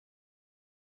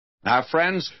Now,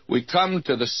 friends, we come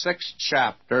to the 6th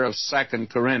chapter of 2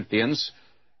 Corinthians,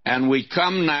 and we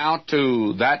come now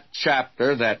to that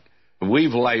chapter that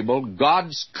we've labeled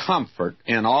God's Comfort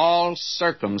in All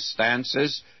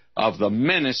Circumstances of the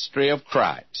Ministry of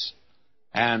Christ.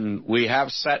 And we have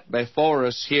set before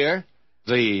us here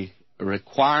the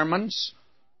requirements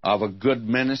of a good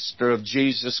minister of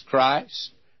Jesus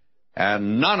Christ.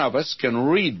 And none of us can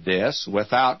read this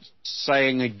without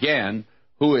saying again,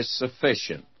 who is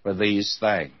sufficient for these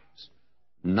things.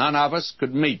 None of us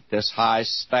could meet this high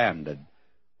standard.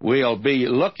 We'll be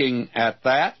looking at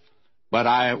that, but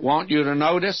I want you to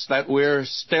notice that we're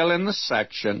still in the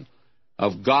section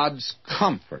of God's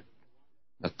comfort.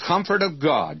 The comfort of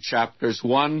God, chapters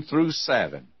 1 through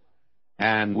 7.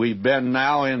 And we've been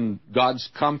now in God's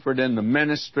comfort in the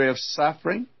ministry of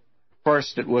suffering.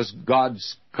 First, it was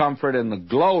God's comfort in the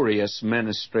glorious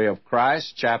ministry of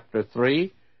Christ, chapter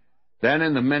 3. Then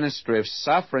in the ministry of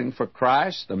suffering for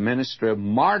Christ, the ministry of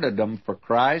martyrdom for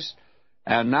Christ,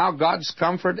 and now God's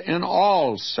comfort in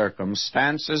all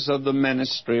circumstances of the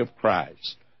ministry of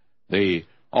Christ, the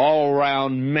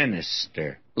all-round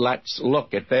minister. Let's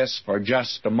look at this for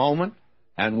just a moment,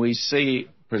 and we see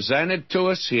presented to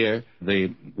us here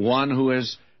the one who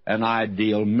is an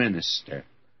ideal minister.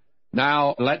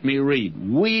 Now, let me read.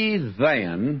 We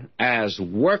then, as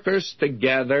workers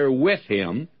together with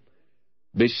him,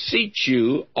 beseech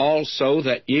you also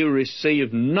that ye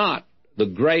receive not the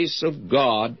grace of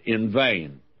God in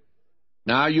vain.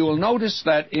 Now, you will notice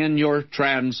that in your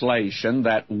translation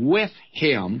that with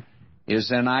him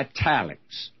is in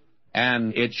italics,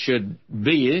 and it should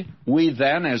be, we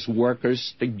then as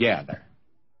workers together.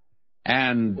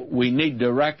 And we need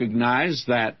to recognize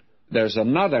that there's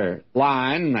another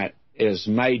line that is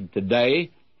made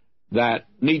today that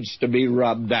needs to be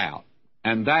rubbed out,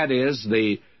 and that is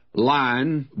the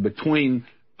line between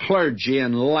clergy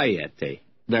and laity.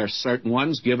 There are certain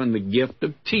ones given the gift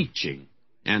of teaching,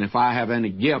 and if I have any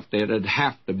gift, it'd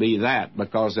have to be that,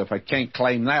 because if I can't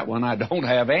claim that one, I don't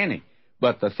have any.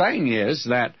 But the thing is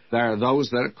that there are those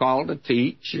that are called to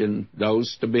teach, and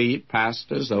those to be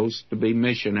pastors, those to be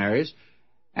missionaries,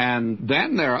 and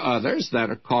then there are others that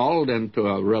are called into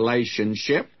a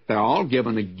relationship. They're all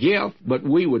given a gift, but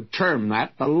we would term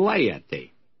that the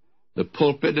laity, the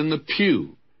pulpit and the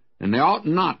pew. And there ought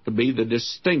not to be the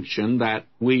distinction that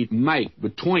we make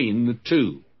between the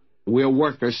two. We're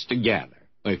workers together.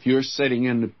 If you're sitting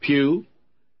in the pew,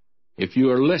 if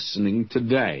you are listening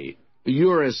today,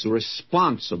 you're as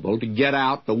responsible to get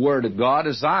out the Word of God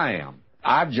as I am.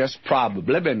 I've just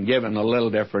probably been given a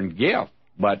little different gift,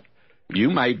 but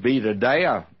you may be today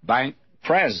a bank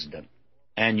president,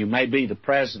 and you may be the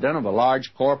president of a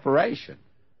large corporation.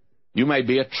 You may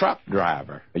be a truck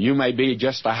driver. You may be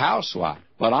just a housewife.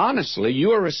 But honestly,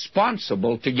 you are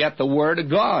responsible to get the Word of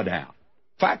God out.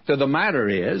 Fact of the matter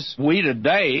is, we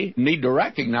today need to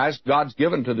recognize God's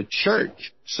given to the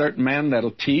church certain men that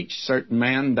will teach, certain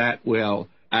men that will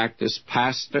act as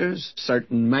pastors,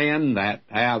 certain men that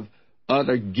have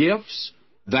other gifts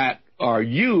that are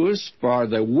used for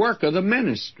the work of the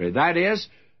ministry. That is,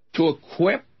 to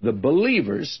equip the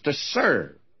believers to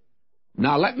serve.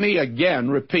 Now, let me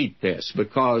again repeat this,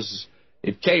 because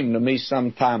it came to me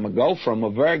some time ago from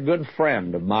a very good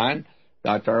friend of mine,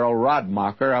 Dr. Earl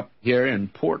Rodmacher, up here in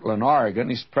Portland, Oregon.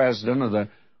 He's president of the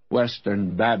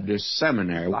Western Baptist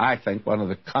Seminary, I think one of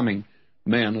the coming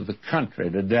men of the country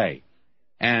today.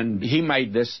 And he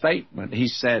made this statement. He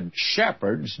said,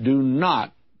 shepherds do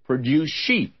not produce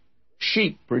sheep.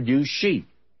 Sheep produce sheep.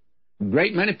 A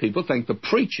great many people think the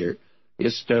preacher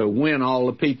is to win all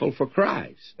the people for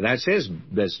Christ. That's his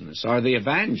business, or the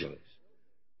evangelist.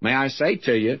 May I say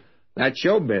to you, that's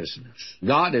your business.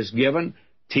 God has given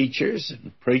teachers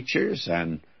and preachers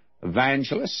and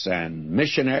evangelists and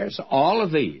missionaries, all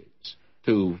of these,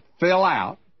 to fill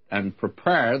out and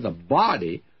prepare the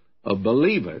body of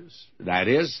believers, that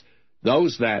is,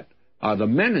 those that are the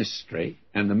ministry,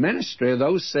 and the ministry of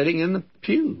those sitting in the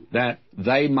pew, that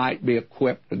they might be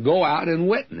equipped to go out and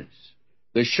witness.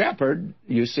 The shepherd,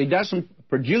 you see, doesn't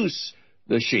produce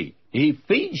the sheep. He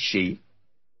feeds sheep,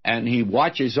 and he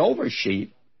watches over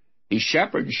sheep. He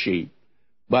shepherds sheep,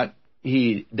 but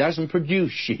he doesn't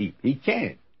produce sheep. He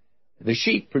can't. The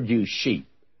sheep produce sheep.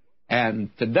 And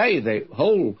today, the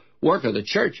whole work of the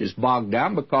church is bogged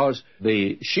down because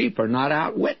the sheep are not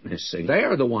out witnessing. They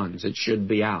are the ones that should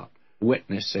be out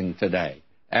witnessing today.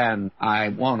 And I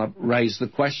want to raise the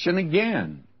question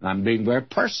again. I'm being very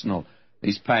personal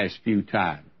these past few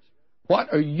times.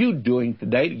 What are you doing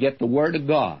today to get the Word of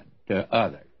God to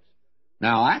others?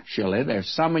 Now, actually, there's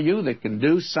some of you that can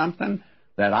do something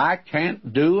that I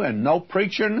can't do and no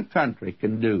preacher in the country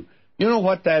can do. You know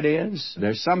what that is?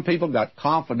 There's some people got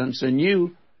confidence in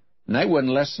you, and they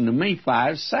wouldn't listen to me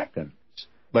 5 seconds,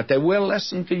 but they will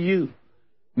listen to you.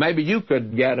 Maybe you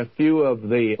could get a few of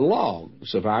the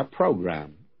logs of our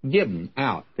program given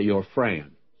out to your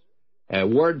friends. A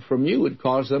word from you would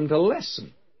cause them to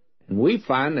listen. And we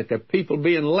find that there are people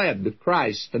being led to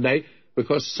Christ today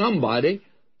because somebody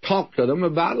talked to them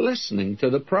about listening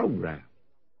to the program.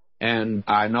 And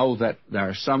I know that there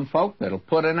are some folk that will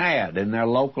put an ad in their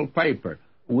local paper.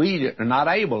 We are not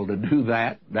able to do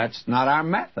that. That's not our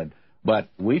method. But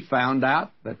we found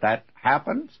out that that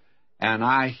happens, and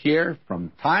I hear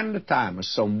from time to time of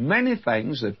so many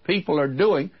things that people are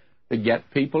doing to get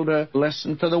people to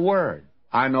listen to the Word.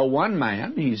 I know one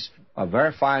man, he's a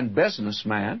very fine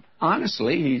businessman.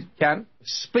 Honestly, he can't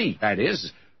speak. That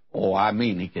is,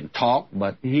 he can talk,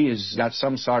 but he has got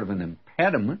some sort of an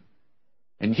impediment.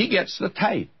 And he gets the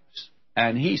tapes,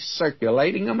 and he's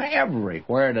circulating them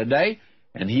everywhere today,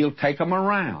 and he'll take them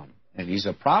around. And he's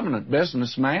a prominent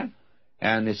businessman,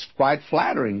 and it's quite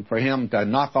flattering for him to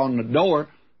knock on the door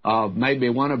of maybe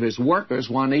one of his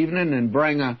workers one evening and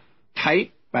bring a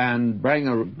tape and bring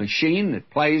a machine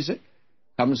that plays it,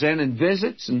 comes in and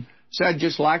visits and said,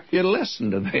 just like you to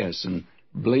listen to this. And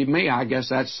believe me, I guess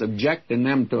that's subjecting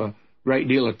them to a great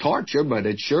deal of torture, but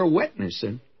it's sure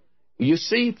witnessing. You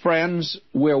see, friends,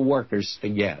 we're workers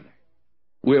together.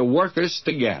 We're workers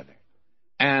together.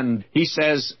 And he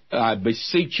says, I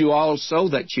beseech you also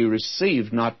that you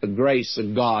receive not the grace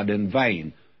of God in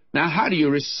vain. Now, how do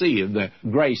you receive the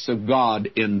grace of God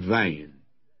in vain?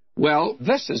 Well,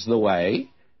 this is the way.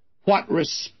 What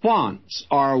response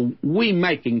are we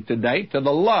making today to the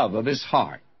love of His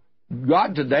heart?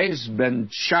 God today has been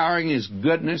showering His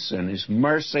goodness and His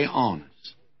mercy on us.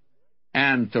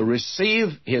 And to receive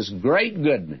His great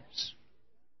goodness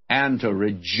and to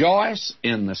rejoice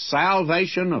in the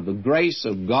salvation of the grace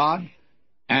of God,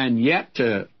 and yet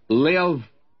to live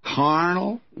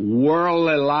carnal,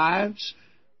 worldly lives,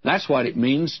 that's what it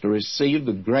means to receive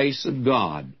the grace of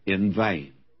God in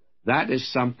vain. That is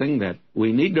something that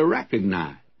we need to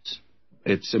recognize.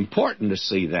 It's important to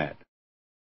see that.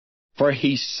 For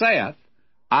He saith,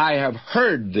 I have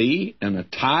heard thee in a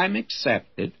time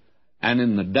accepted, and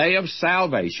in the day of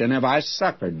salvation have I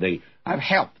succored thee, I've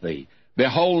helped thee.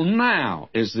 Behold, now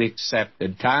is the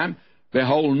accepted time.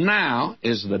 Behold, now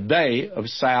is the day of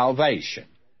salvation.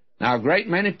 Now, a great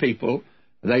many people,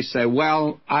 they say,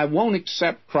 well, I won't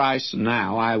accept Christ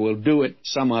now. I will do it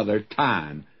some other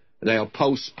time. They'll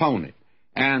postpone it.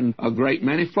 And a great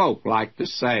many folk like to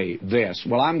say this,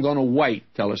 well, I'm going to wait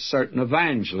till a certain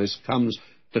evangelist comes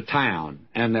to town.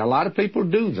 And there are a lot of people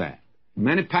do that.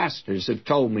 Many pastors have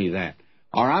told me that.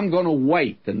 Or I'm going to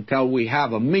wait until we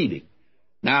have a meeting.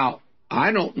 Now,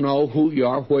 I don't know who you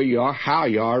are, where you are, how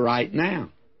you are right now.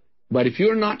 But if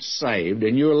you're not saved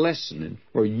and you're listening,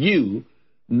 for you,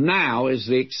 now is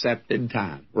the accepted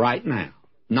time, right now.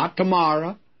 Not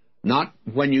tomorrow, not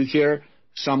when you hear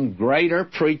some greater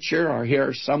preacher or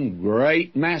hear some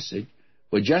great message,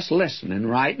 but just listening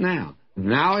right now.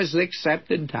 Now is the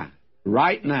accepted time,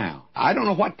 right now. I don't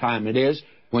know what time it is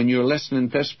when you're listening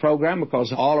to this program,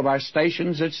 because all of our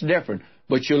stations, it's different.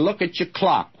 But you look at your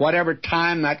clock. Whatever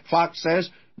time that clock says,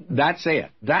 that's it.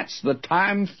 That's the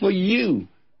time for you.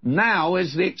 Now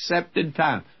is the accepted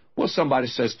time. Well, somebody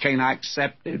says, can't I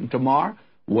accept it tomorrow?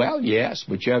 Well, yes,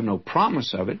 but you have no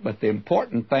promise of it. But the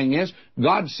important thing is,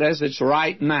 God says it's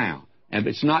right now. And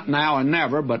it's not now and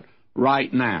never, but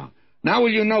right now. Now,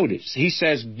 will you notice? He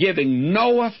says, giving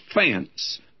no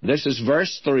offense, this is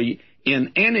verse 3,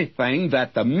 in anything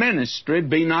that the ministry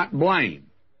be not blamed.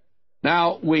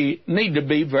 Now, we need to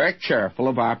be very careful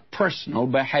of our personal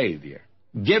behavior.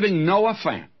 Giving no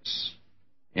offense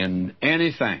in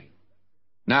anything.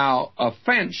 Now,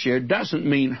 offense here doesn't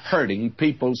mean hurting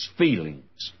people's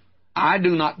feelings. I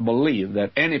do not believe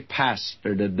that any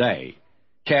pastor today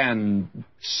can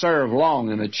serve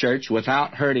long in a church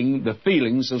without hurting the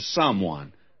feelings of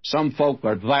someone. Some folk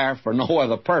are there for no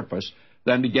other purpose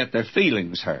than to get their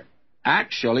feelings hurt.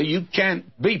 Actually, you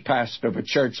can't be pastor of a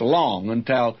church long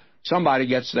until somebody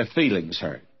gets their feelings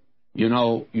hurt. You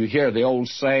know, you hear the old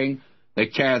saying, they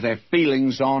carry their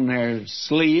feelings on their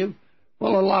sleeve.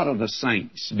 Well, a lot of the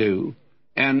saints do.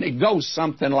 And it goes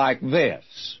something like this.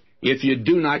 If you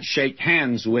do not shake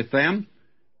hands with them,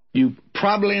 you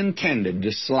probably intended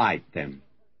to slight them.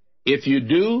 If you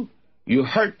do, you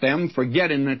hurt them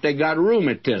forgetting that they got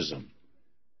rheumatism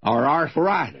or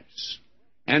arthritis.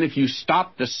 And if you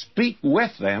stop to speak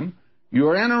with them,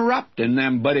 you're interrupting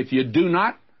them. But if you do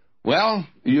not, well,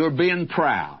 you're being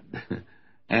proud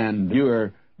and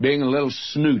you're being a little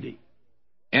snooty.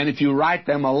 And if you write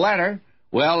them a letter,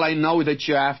 well, they know that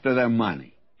you're after their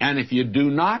money. And if you do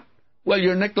not, well,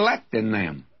 you're neglecting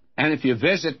them. And if you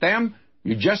visit them,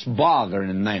 you're just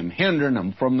bothering them, hindering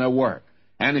them from their work.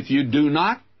 And if you do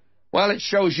not, well, it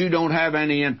shows you don't have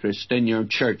any interest in your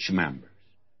church members.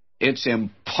 It's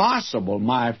impossible,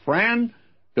 my friend,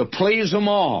 to please them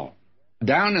all.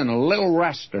 Down in a little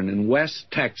restaurant in West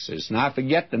Texas, and I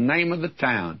forget the name of the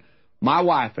town, my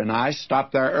wife and I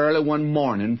stopped there early one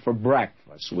morning for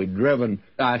breakfast. We'd driven,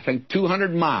 I think,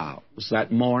 200 miles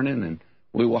that morning, and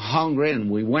we were hungry,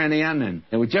 and we went in, and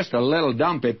it was just a little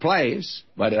dumpy place,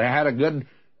 but it had a good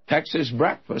Texas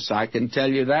breakfast, I can tell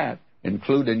you that,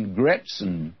 including grits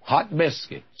and hot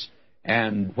biscuits.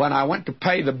 And when I went to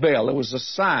pay the bill, there was a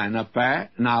sign up there,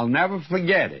 and I'll never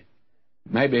forget it.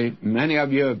 Maybe many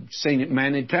of you have seen it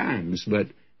many times, but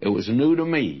it was new to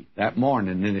me that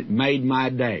morning, and it made my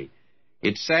day.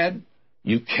 It said,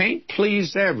 "You can't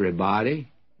please everybody,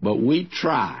 but we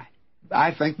try."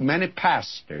 I think many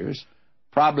pastors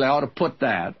probably ought to put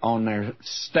that on their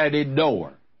steady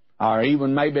door, or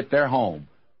even maybe at their home.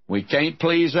 We can't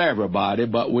please everybody,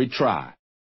 but we try.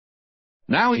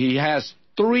 Now he has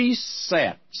 3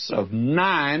 sets of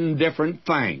 9 different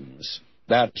things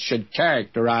that should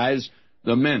characterize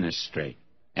the ministry.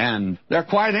 And they're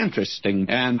quite interesting,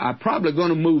 and I'm probably going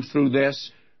to move through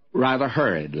this rather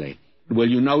hurriedly. Will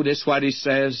you notice what he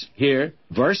says here?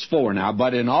 Verse 4 now,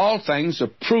 "But in all things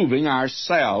approving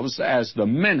ourselves as the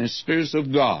ministers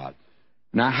of God."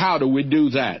 Now, how do we do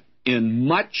that? In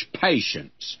much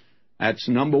patience. That's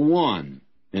number 1,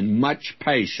 in much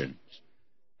patience.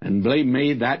 And believe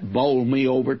me, that bowled me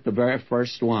over at the very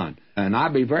first one. And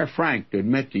I'll be very frank to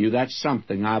admit to you, that's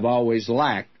something I've always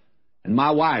lacked. And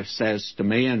my wife says to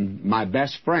me, and my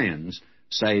best friends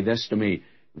say this to me,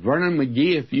 "Vernon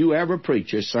McGee, if you ever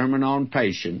preach a sermon on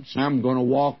patience, I'm going to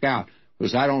walk out,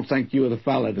 because I don't think you're the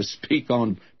fellow to speak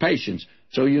on patience."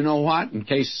 So you know what? In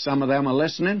case some of them are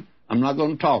listening, I'm not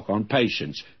going to talk on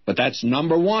patience. But that's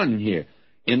number 1 here.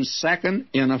 In second,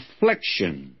 in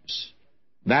afflictions.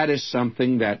 That is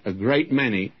something that a great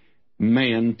many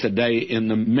men today in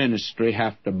the ministry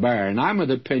have to bear. And I'm of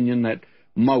the opinion that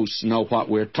most know what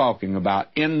we're talking about.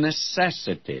 In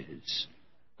necessities.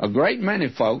 A great many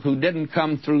folk who didn't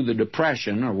come through the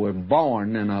Depression or were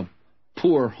born in a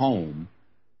poor home,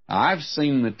 I've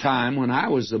seen the time when I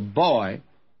was a boy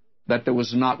that there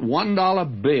was not $1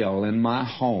 bill in my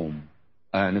home.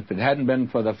 And if it hadn't been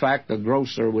for the fact the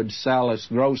grocer would sell us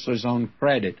groceries on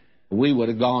credit, we would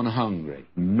have gone hungry.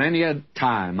 Many a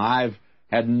time I've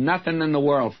had nothing in the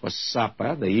world for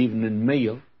supper, the evening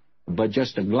meal, but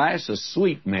just a glass of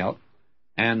sweet milk,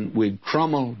 and we'd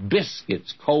crumble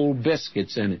biscuits, cold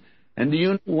biscuits in it. And do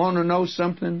you want to know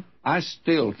something? I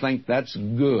still think that's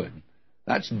good.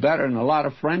 That's better than a lot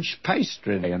of French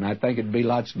pastry, and I think it'd be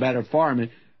lots better for me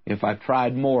if I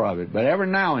tried more of it. But every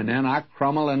now and then I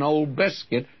crumble an old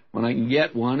biscuit when I can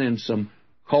get one in some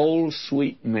cold,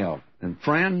 sweet milk. And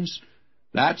friends,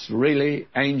 that's really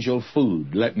angel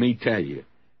food, let me tell you.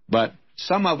 But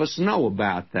some of us know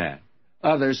about that,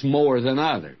 others more than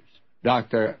others.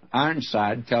 Dr.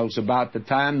 Ironside tells about the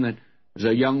time that as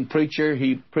a young preacher,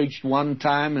 he preached one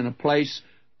time in a place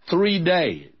 3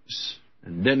 days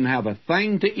and didn't have a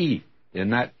thing to eat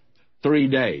in that 3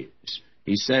 days.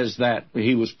 He says that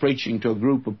he was preaching to a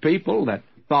group of people that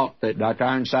thought that Dr.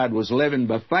 Ironside was living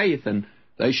by faith, and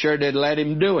they sure did let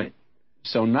him do it.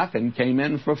 So nothing came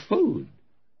in for food.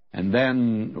 And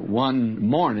then one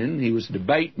morning he was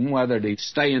debating whether to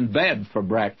stay in bed for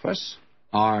breakfast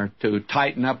or to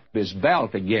tighten up his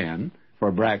belt again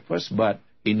for breakfast, but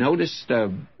he noticed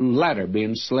a letter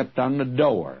being slipped on the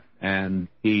door, and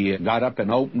he got up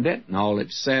and opened it, and all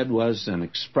it said was an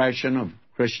expression of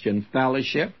Christian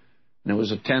fellowship, and there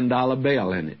was a $10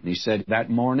 bill in it. And he said that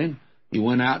morning he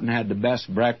went out and had the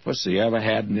best breakfast he ever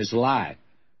had in his life.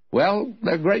 Well,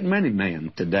 there are a great many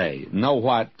men today know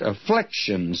what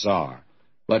afflictions are,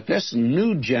 but this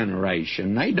new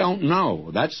generation, they don't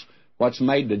know. That's what's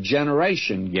made the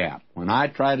generation gap. When I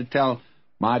try to tell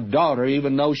my daughter,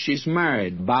 even though she's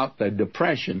married, about the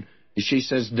Depression, she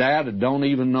says, "Dad, I don't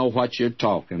even know what you're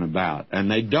talking about." And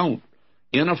they don't.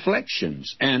 In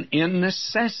afflictions and in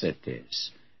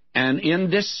necessities and in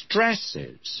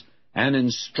distresses and in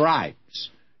stripes.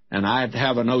 And I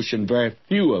have a notion very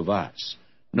few of us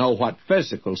know what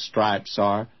physical stripes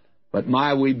are, but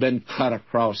we've been cut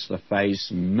across the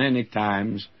face many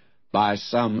times by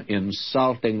some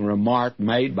insulting remark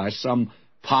made by some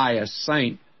pious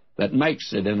saint that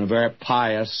makes it in a very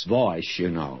pious voice, you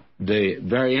know. The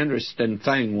very interesting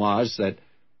thing was that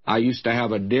I used to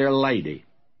have a dear lady,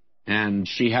 and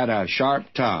she had a sharp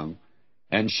tongue,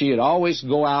 And she'd always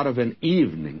go out of an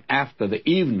evening, after the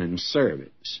evening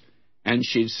service, and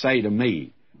she'd say to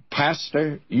me,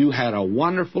 "Pastor, you had a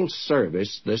wonderful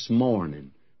service this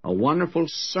morning, a wonderful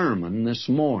sermon this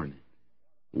morning."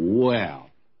 Well,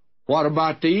 what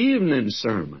about the evening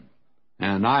sermon?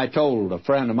 And I told a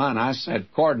friend of mine, I said,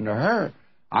 according to her,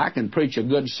 I can preach a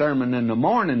good sermon in the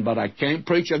morning, but I can't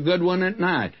preach a good one at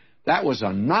night. That was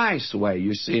a nice way,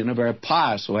 you see, in a very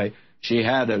pious way. She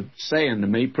had a saying to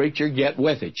me, "Preacher, get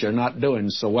with it. You're not doing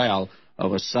so well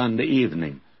of a Sunday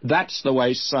evening." That's the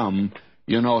way some,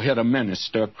 hit a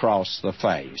minister across the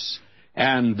face.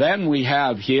 And then we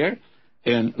have here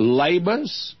in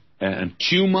labors and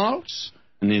tumults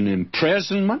and in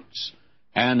imprisonments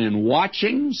and in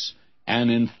watchings and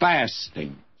in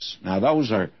fastings. Now,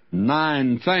 those are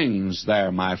 9 things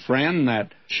there, my friend,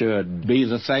 that should be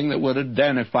the thing that would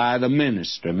identify the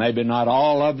minister. Maybe not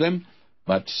all of them,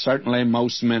 but certainly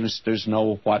most ministers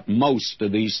know what most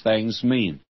of these things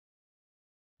mean.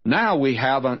 Now we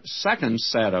have a second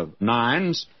set of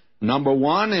 9s. Number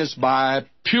 1 is by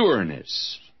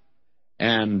pureness.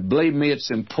 And believe me, it's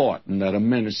important that a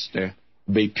minister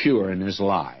be pure in his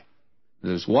life.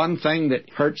 There's one thing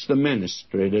that hurts the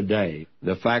ministry today,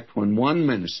 the fact when one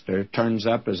minister turns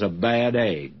up as a bad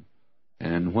egg.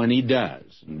 And when he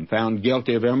does, and found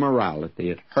guilty of immorality,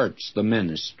 it hurts the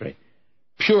ministry.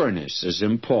 Pureness is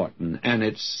important, and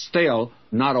it's still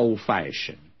not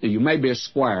old-fashioned. You may be a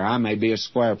square, I may be a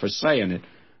square for saying it,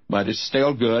 but it's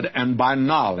still good, and by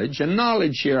knowledge. And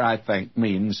knowledge here, I think,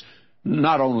 means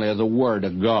not only the Word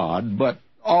of God, but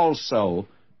also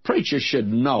preacher should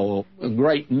know a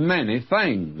great many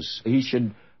things. He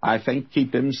should, I think,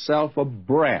 keep himself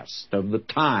abreast of the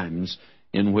times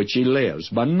in which he lives,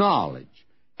 by knowledge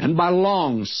and by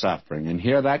long-suffering. And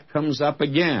here that comes up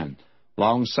again.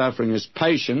 Long-suffering is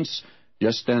patience,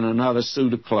 just in another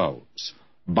suit of clothes.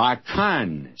 By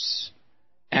kindness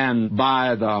and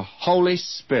by the Holy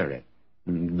Spirit.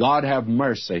 And God have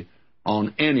mercy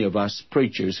on any of us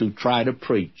preachers who try to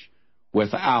preach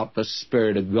without the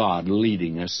Spirit of God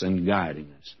leading us and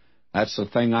guiding us. That's the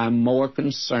thing I'm more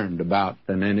concerned about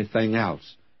than anything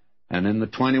else. And in the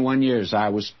 21 years I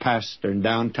was pastor in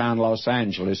downtown Los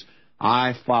Angeles,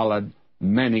 I followed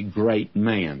many great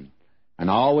men. And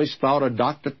I always thought of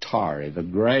Dr. Torrey, the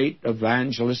great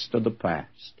evangelist of the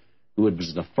past, who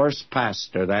was the first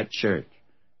pastor of that church.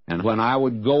 And when I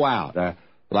would go out, the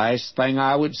last thing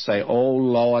I would say, "Oh,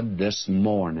 Lord, this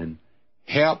morning,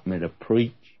 help me to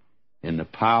preach in the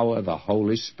power of the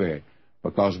Holy Spirit."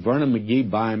 Because Vernon McGee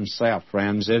by himself,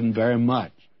 friends, isn't very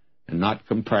much, and not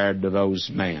compared to those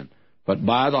men. But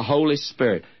by the Holy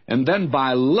Spirit, and then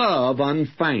by love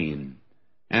unfeigned.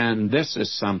 And this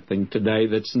is something today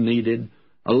that's needed,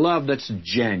 a love that's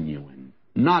genuine,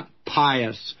 not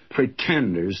pious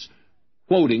pretenders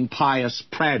quoting pious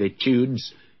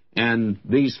platitudes and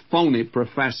these phony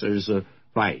professors of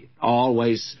faith,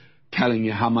 always telling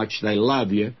you how much they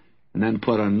love you and then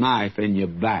put a knife in your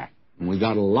back. And we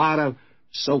got a lot of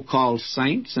so-called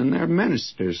saints and their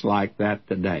ministers like that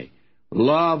today.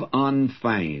 Love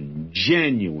unfeigned,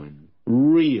 genuine,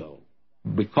 real,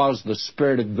 because the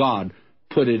Spirit of God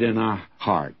put it in our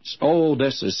hearts. Oh,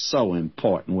 this is so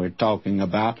important we're talking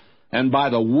about. And by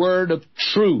the word of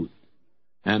truth,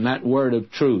 and that word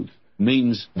of truth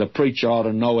means the preacher ought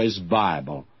to know his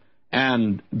Bible.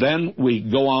 And then we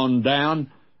go on down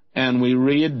and we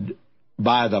read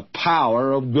by the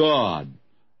power of God.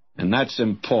 And that's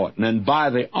important. And by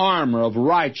the armor of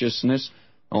righteousness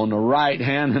on the right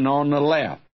hand and on the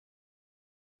left.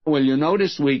 Well, you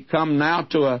notice we come now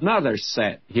to another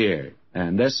set here.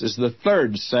 And this is the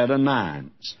third set of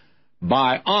 9s.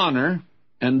 By honor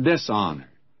and dishonor.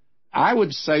 I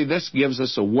would say this gives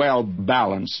us a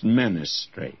well-balanced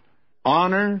ministry.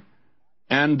 Honor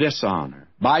and dishonor.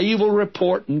 By evil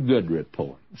report and good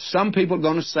report. Some people are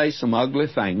going to say some ugly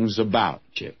things about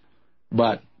you.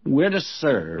 But we're to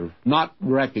serve, not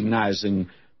recognizing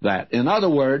that. In other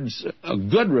words, a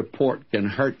good report can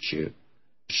hurt you.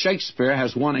 Shakespeare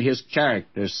has one of his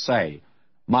characters say,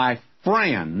 "My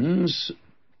friends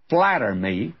flatter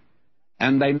me,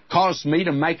 and they cause me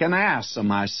to make an ass of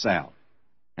myself.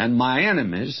 And my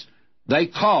enemies, they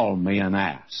call me an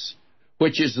ass."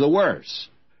 Which is the worst?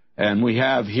 And we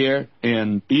have here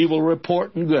in evil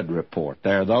report and good report.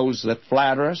 There are those that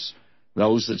flatter us,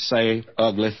 those that say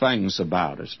ugly things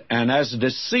about us, and as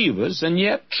deceivers and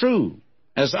yet true,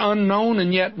 as unknown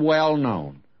and yet well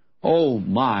known. Oh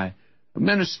my,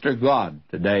 minister God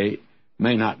today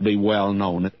may not be well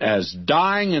known as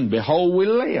dying and behold we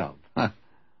live,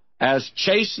 as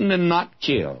chastened and not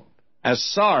killed, as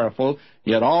sorrowful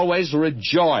yet always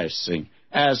rejoicing,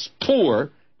 as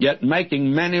poor yet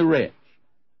making many rich.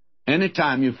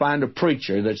 Anytime you find a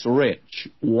preacher that's rich,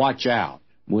 watch out.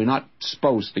 We're not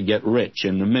supposed to get rich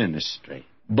in the ministry.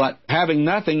 But having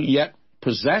nothing, yet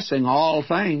possessing all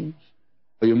things.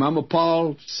 You remember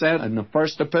Paul said in the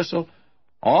first epistle,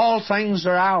 all things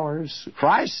are ours.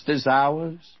 Christ is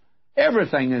ours.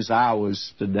 Everything is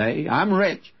ours today. I'm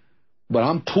rich, but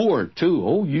I'm poor too.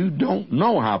 Oh, you don't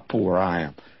know how poor I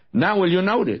am. Now will you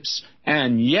notice?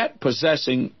 And yet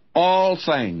possessing all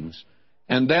things.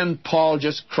 And then Paul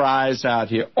just cries out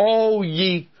here, O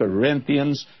ye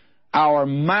Corinthians, our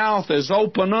mouth is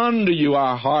open unto you,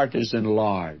 our heart is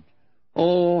enlarged.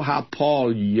 Oh, how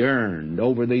Paul yearned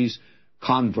over these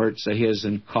converts of his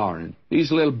in Corinth,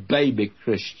 these little baby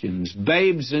Christians,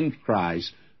 babes in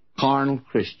Christ, carnal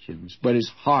Christians, but his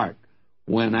heart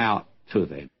went out to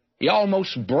them. He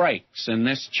almost breaks in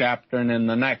this chapter and in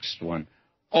the next one.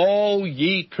 O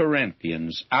ye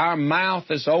Corinthians, our mouth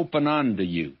is open unto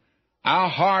you, our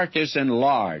heart is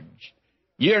enlarged.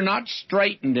 Ye are not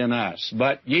straitened in us,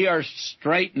 but ye are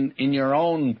straitened in your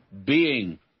own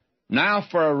being. Now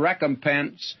for a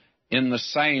recompense in the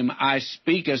same I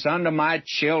speak as unto my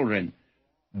children.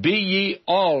 Be ye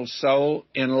also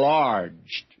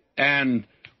enlarged. And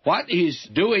what he's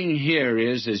doing here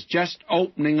is just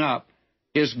opening up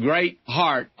his great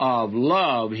heart of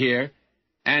love here,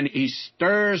 and he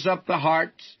stirs up the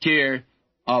hearts here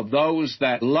of those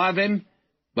that love him.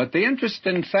 But the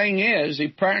interesting thing is, he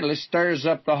apparently stirs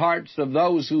up the hearts of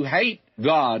those who hate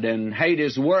God and hate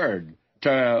his word,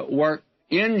 to work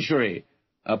injury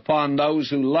upon those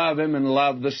who love him and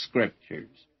love the Scriptures.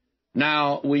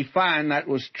 Now, we find that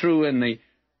was true in the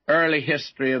early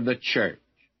history of the church,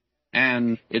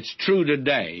 and it's true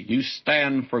today. You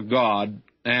stand for God,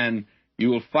 and you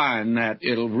will find that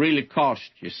it'll really cost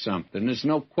you something. There's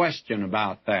no question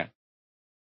about that.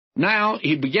 Now,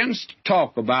 he begins to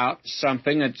talk about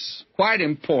something that's quite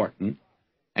important,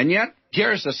 and yet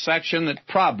here's a section that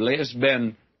probably has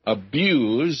been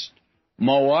abused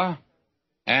more,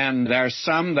 and there's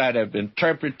some that have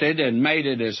interpreted and made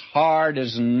it as hard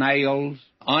as nails,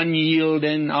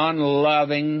 unyielding,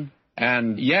 unloving,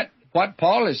 and yet what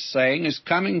Paul is saying is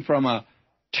coming from a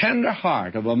tender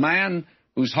heart of a man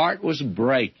whose heart was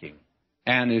breaking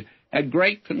and had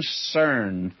great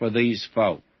concern for these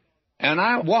folk. And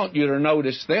I want you to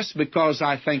notice this because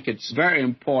I think it's very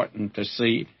important to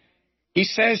see. He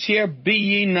says here, be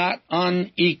ye not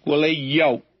unequally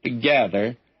yoked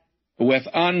together with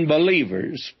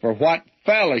unbelievers, for what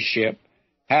fellowship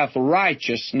hath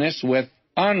righteousness with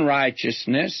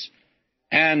unrighteousness,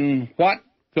 and what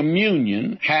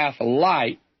communion hath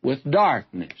light with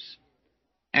darkness?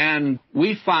 And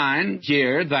we find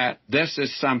here that this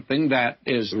is something that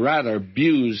is rather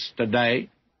abused today.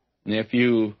 And if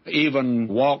you even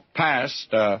walk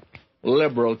past a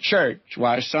liberal church,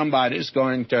 why, somebody's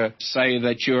going to say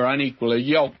that you're unequally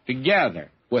yoked together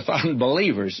with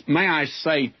unbelievers. May I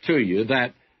say to you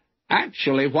that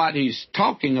actually what he's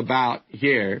talking about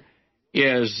here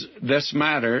is this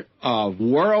matter of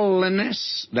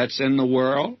worldliness that's in the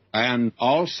world, and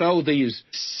also these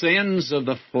sins of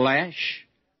the flesh.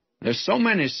 There's so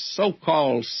many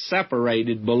so-called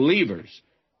separated believers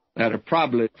that are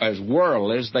probably as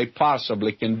worldly as they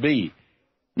possibly can be.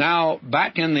 Now,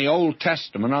 back in the Old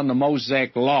Testament on the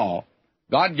Mosaic Law,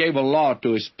 God gave a law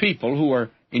to his people who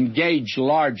were engaged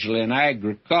largely in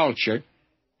agriculture,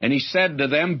 and he said to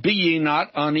them, be ye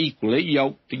not unequally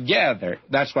yoked together.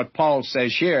 That's what Paul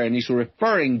says here, and he's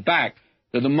referring back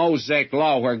to the Mosaic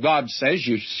Law where God says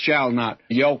you shall not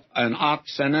yoke an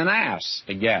ox and an ass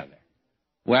together.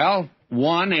 Well,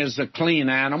 one is a clean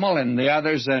animal and the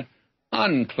other's an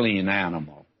unclean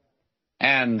animal.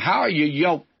 And how are you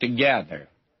yoked together?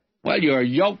 Well, you're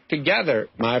yoked together,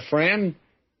 my friend,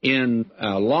 in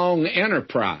a long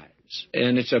enterprise.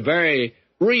 And it's a very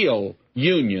real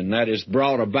union that is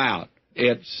brought about.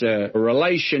 It's a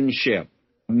relationship.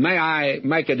 May I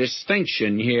make a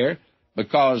distinction here,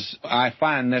 because I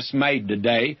find this made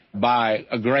today by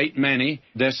a great many.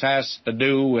 This has to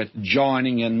do with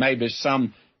joining in maybe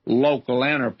some local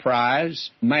enterprise.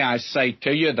 May I say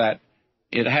to you that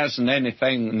it hasn't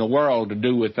anything in the world to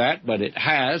do with that, but it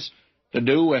has to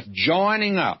do with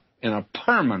joining up in a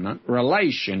permanent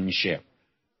relationship.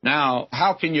 Now,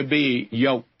 how can you be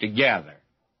yoked together?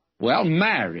 Well,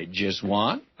 marriage is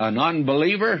one. An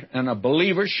unbeliever and a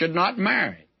believer should not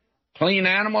marry. Clean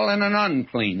animal and an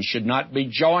unclean should not be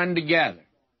joined together.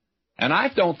 And I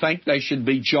don't think they should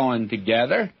be joined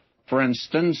together. For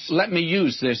instance, let me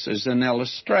use this as an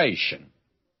illustration.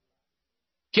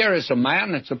 Here is a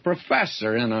man that's a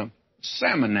professor in a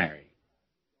seminary,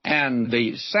 and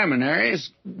the seminary has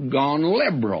gone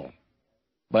liberal.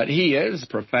 But he is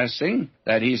professing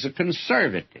that he's a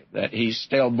conservative, that he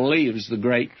still believes the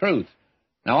great truth.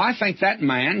 Now, I think that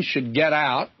man should get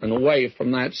out and away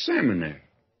from that seminary,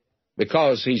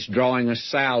 because he's drawing a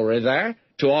salary there.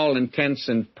 To all intents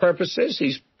and purposes,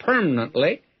 he's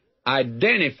permanently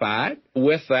identified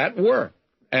with that work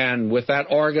and with that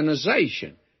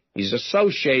organization. He's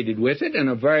associated with it in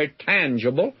a very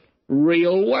tangible,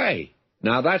 real way.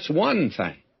 Now, that's one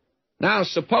thing. Now,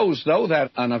 suppose, though,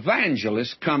 that an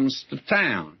evangelist comes to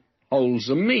town, holds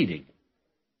a meeting,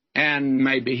 and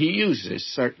maybe he uses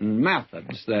certain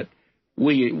methods that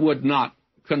we would not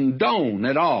condone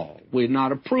at all. We'd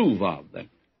not approve of them.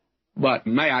 But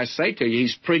may I say to you,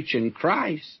 he's preaching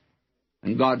Christ,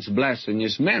 and God's blessing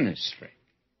his ministry.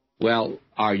 Well,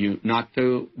 are you not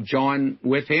to join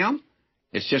with him?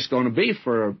 It's just going to be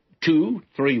for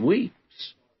 2-3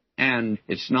 weeks, and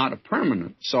it's not a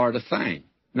permanent sort of thing.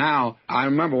 Now, I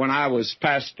remember when I was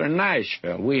pastor in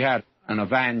Nashville, we had an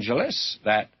evangelist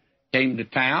that came to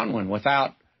town when,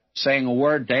 without saying a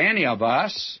word to any of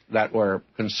us that were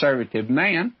conservative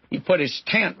men, he put his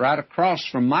tent right across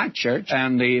from my church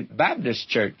and the Baptist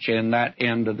church in that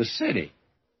end of the city.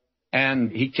 And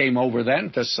he came over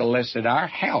then to solicit our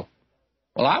help.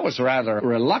 Well, I was rather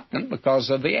reluctant because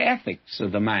of the ethics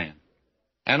of the man.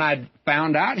 And I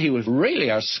found out he was really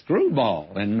a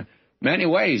screwball in many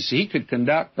ways. He could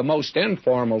conduct the most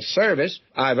informal service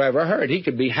I've ever heard. He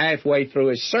could be halfway through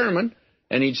his sermon,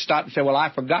 and he'd stop and say, well,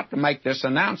 I forgot to make this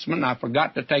announcement, and I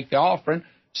forgot to take the offering.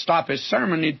 Stop his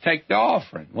sermon, he'd take the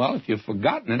offering. Well, if you've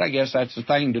forgotten it, I guess that's the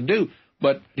thing to do.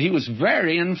 But he was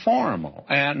very informal.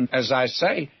 And as I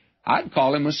say, I'd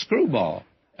call him a screwball.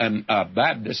 And a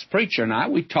Baptist preacher and I,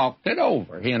 we talked it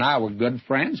over. He and I were good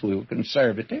friends. We were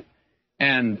conservative.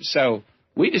 And so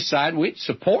we decided we'd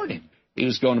support him. He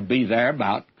was going to be there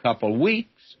about a couple of weeks,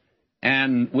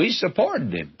 and we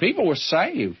supported him. People were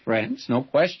saved, friends, no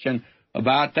question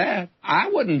about that. I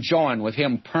wouldn't join with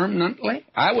him permanently.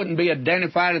 I wouldn't be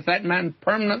identified as that man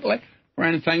permanently for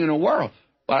anything in the world.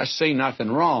 But I see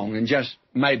nothing wrong in just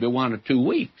maybe 1 or 2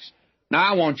 weeks.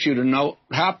 Now, I want you to know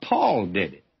how Paul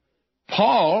did it.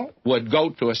 Paul would go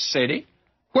to a city.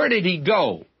 Where did he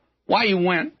go? Why, he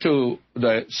went to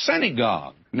the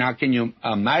synagogue. Now, can you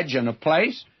imagine a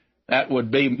place that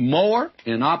would be more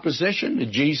in opposition to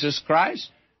Jesus Christ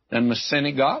than the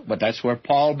synagogue? But that's where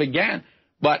Paul began.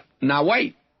 But now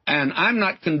wait, and I'm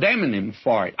not condemning him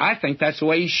for it. I think that's the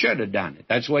way he should have done it.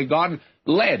 That's the way God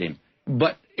led him.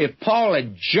 But if Paul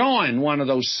had joined one of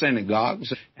those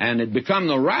synagogues and had become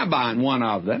the rabbi in one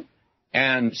of them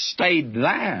and stayed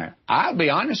there, I'll be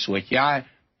honest with you, I'm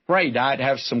afraid I'd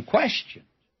have some questions.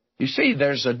 You see,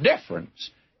 there's a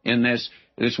difference in this.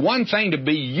 It's one thing to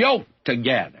be yoked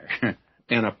together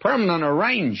in a permanent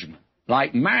arrangement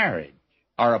like marriage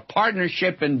or a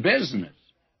partnership in business,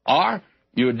 or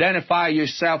you identify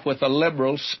yourself with a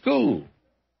liberal school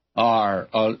or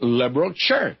a liberal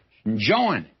church and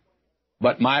join it.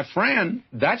 But, my friend,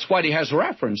 that's what he has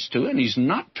reference to, and he's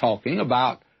not talking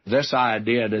about this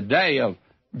idea today of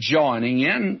joining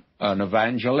in an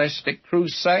evangelistic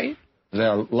crusade. There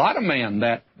are a lot of men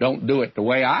that don't do it the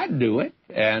way I do it,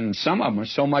 and some of them are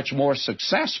so much more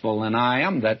successful than I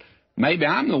am that maybe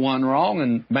I'm the one wrong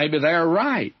and maybe they're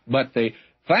right. But the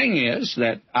thing is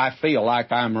that I feel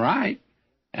like I'm right,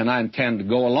 and I intend to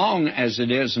go along as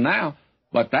it is now,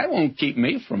 but that won't keep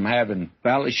me from having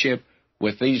fellowship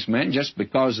with these men just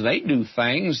because they do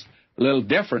things a little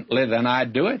differently than I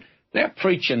do it. They're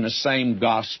preaching the same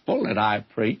gospel that I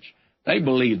preach. They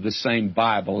believe the same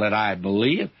Bible that I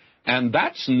believe. And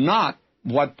that's not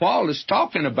what Paul is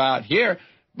talking about here,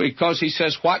 because he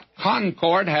says, what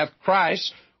concord hath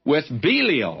Christ with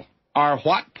Belial? Or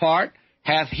what part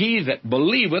hath he that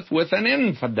believeth with an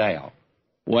infidel?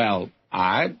 Well,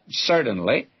 I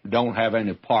certainly don't have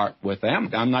any part with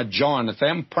them. I'm not joined with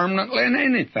them permanently in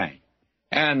anything.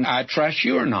 And I trust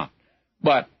you or not.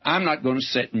 But I'm not going to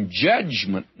sit in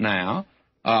judgment now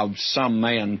of some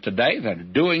men today that are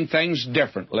doing things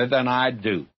differently than I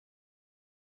do.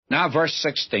 Now, verse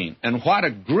 16, and what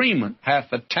agreement hath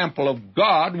the temple of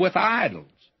God with idols?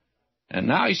 And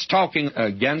now he's talking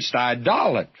against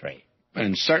idolatry.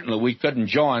 And certainly we couldn't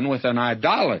join with an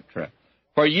idolater.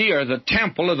 For ye are the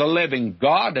temple of the living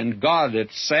God, and God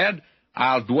hath said,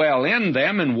 I'll dwell in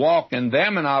them and walk in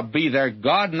them, and I'll be their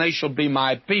God, and they shall be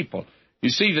my people. You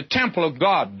see, the temple of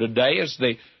God today is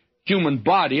the human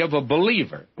body of a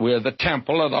believer. We are the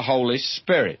temple of the Holy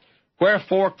Spirit.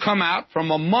 Wherefore come out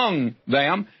from among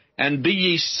them, and be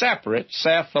ye separate,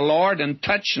 saith the Lord, and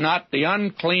touch not the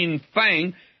unclean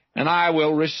thing, and I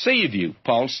will receive you.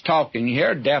 Paul's talking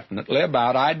here definitely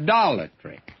about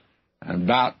idolatry,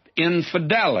 about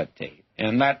infidelity.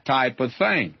 in that type of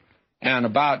thing and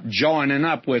about joining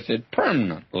up with it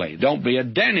permanently. Don't be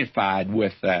identified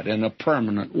with that in a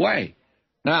permanent way.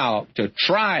 Now, to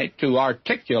try to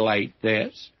articulate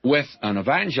this with an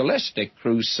evangelistic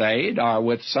crusade or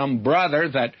with some brother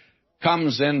that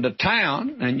comes into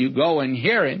town and you go and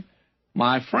hear him,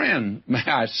 my friend, may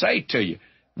I say to you,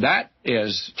 that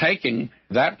is taking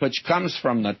that which comes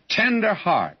from the tender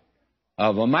heart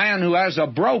of a man who has a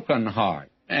broken heart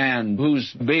and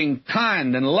who's being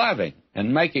kind and loving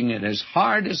and making it as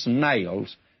hard as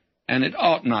nails, and it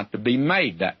ought not to be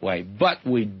made that way. But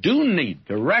we do need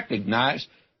to recognize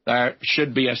there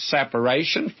should be a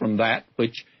separation from that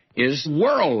which is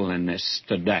worldliness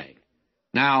today.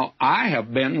 Now, I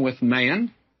have been with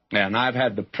men, and I've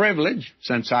had the privilege,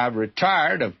 since I've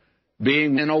retired, of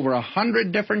being in over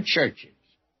 100 different churches,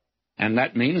 and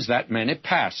that means that many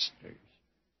pastors.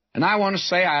 And I want to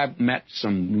say I've met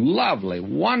some lovely,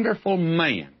 wonderful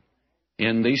men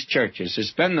in these churches.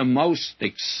 It's been the most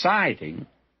exciting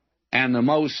and the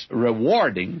most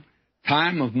rewarding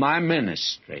time of my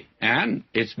ministry, and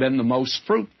it's been the most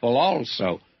fruitful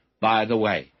also, by the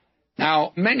way.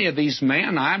 Now, many of these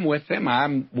men, I'm with them.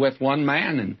 I'm with one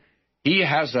man, and he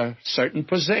has a certain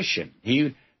position.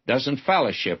 He doesn't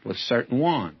fellowship with certain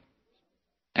ones.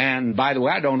 And, by the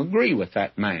way, I don't agree with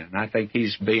that man. I think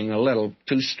he's being a little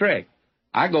too strict.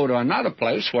 I go to another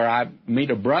place where I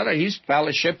meet a brother. He's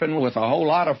fellowshipping with a whole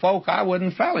lot of folk I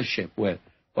wouldn't fellowship with.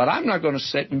 But I'm not going to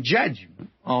sit in judgment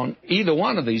on either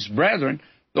one of these brethren,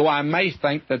 though I may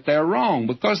think that they're wrong,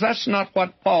 because that's not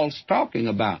what Paul's talking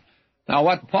about. Now,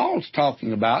 what Paul's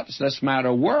talking about is this matter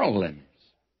of worldliness.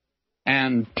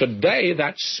 And today,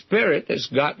 that spirit has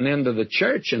gotten into the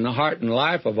church and the heart and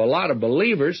life of a lot of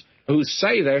believers who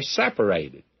say they're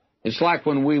separated. It's like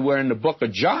when we were in the book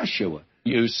of Joshua.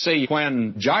 You see,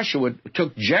 when Joshua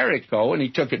took Jericho and he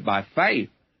took it by faith,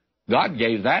 God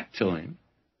gave that to him.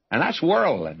 And that's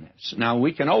worldliness. Now,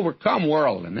 we can overcome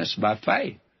worldliness by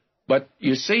faith. But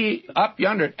you see, up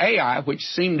yonder at Ai, which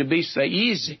seemed to be so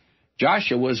easy,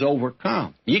 Joshua was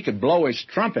overcome. He could blow his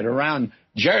trumpet around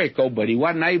Jericho, but he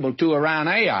wasn't able to around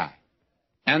Ai.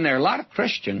 And there are a lot of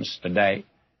Christians today,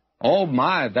 oh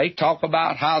my, they talk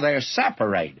about how they're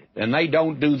separated, and they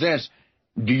don't do this.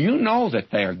 Do you know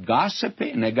that they're gossipy,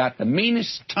 and they got the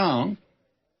meanest tongue,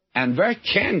 and very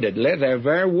candidly, they're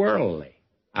very worldly.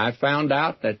 I found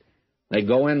out that they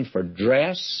go in for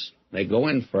dress, they go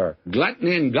in for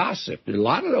gluttony and gossip. A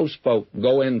lot of those folk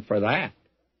go in for that.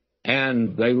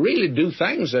 And they really do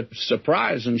things that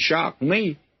surprise and shock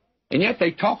me, and yet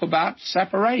they talk about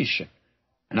separation.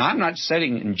 And I'm not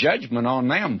sitting in judgment on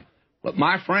them, but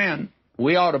my friend,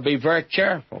 we ought to be very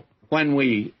careful when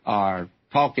we are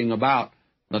talking about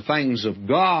the things of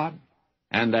God,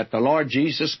 and that the Lord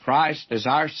Jesus Christ is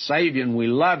our Savior, and we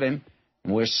love Him,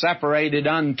 and we're separated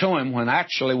unto Him, when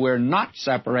actually we're not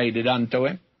separated unto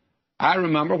Him. I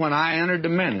remember when I entered the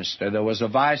ministry, there was a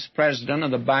vice president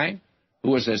of the bank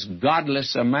who was as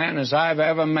godless a man as I've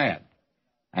ever met.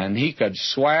 And he could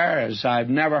swear as I've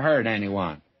never heard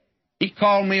anyone. He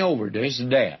called me over to his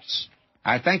desk.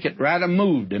 I think it rather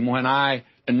moved him when I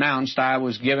announced I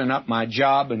was giving up my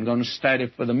job and going to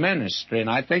study for the ministry. And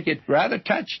I think it rather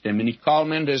touched him. And he called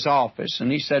me into his office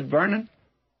and he said, Vernon,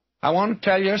 I want to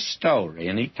tell you a story.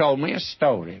 And he told me a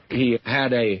story. He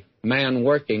had a man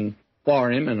working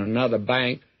for him in another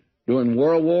bank during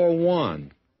World War I.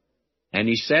 And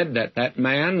he said that that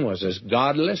man was as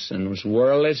godless and as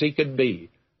worldly as he could be.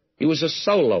 He was a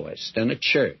soloist in a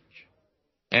church.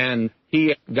 And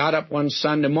he got up one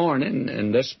Sunday morning,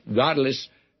 and this godless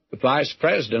vice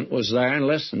president was there and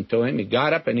listened to him. He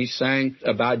got up and he sang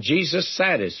about Jesus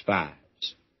satisfies.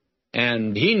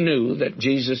 And he knew that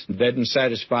Jesus didn't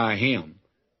satisfy him.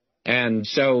 And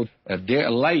so a dear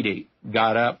lady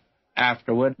got up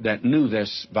afterward that knew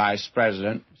this vice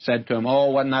president, said to him,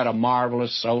 oh, wasn't that a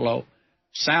marvelous solo?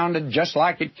 Sounded just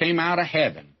like it came out of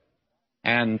heaven.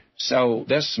 And so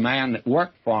this man that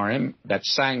worked for him that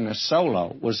sang the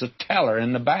solo was a teller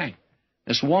in the bank.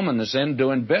 This woman is in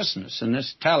doing business, and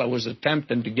this teller was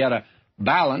attempting to get a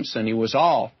balance, and he was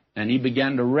off, and he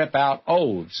began to rip out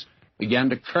oaths, began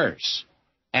to curse.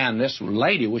 And this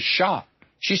lady was shocked.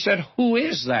 She said, who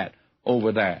is that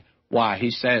over there? Why,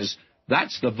 he says,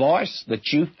 that's the voice that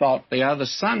you thought the other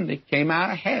Sunday came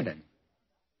out of heaven.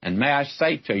 And may I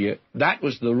say to you, that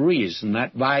was the reason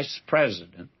that vice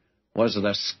president was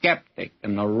the skeptic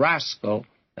and the rascal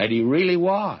that he really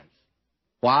was.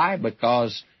 Why?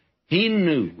 Because he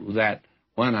knew that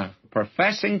when a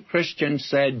professing Christian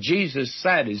said Jesus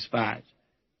satisfies,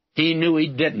 he knew he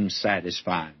didn't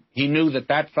satisfy him. He knew that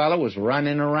that fellow was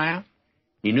running around.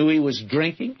 He knew he was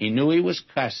drinking. He knew he was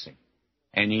cussing.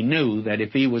 And he knew that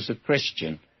if he was a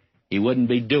Christian, he wouldn't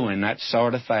be doing that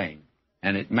sort of thing.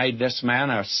 And it made this man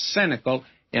a cynical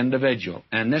individual.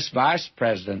 And this vice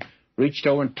president reached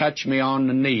over and touched me on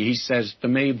the knee. He says to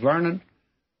me, Vernon,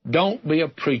 don't be a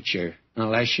preacher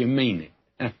unless you mean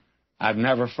it. I've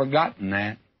never forgotten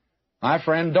that. My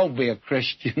friend, don't be a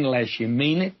Christian unless you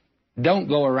mean it. Don't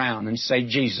go around and say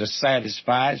Jesus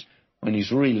satisfies when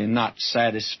he's really not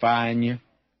satisfying you.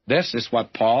 This is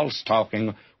what Paul's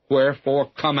talking.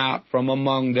 Wherefore come out from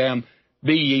among them,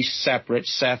 be ye separate,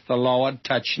 saith the Lord,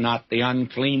 touch not the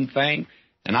unclean thing,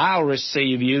 and I'll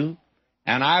receive you,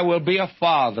 and I will be a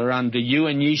father unto you,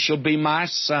 and ye shall be my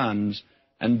sons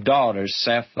and daughters,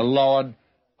 saith the Lord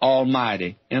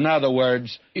Almighty. In other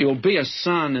words, you'll be a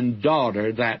son and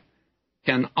daughter that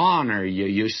can honor you,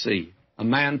 you see. A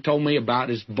man told me about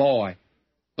his boy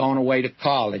going away to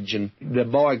college, and the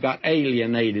boy got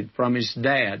alienated from his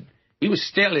dad. He was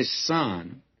still his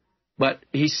son, but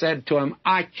he said to him,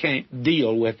 I can't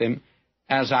deal with him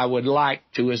as I would like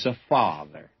to as a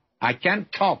father. I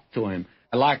can't talk to him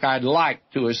like I'd like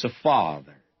to as a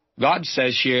father. God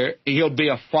says here, he'll be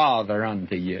a father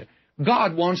unto you.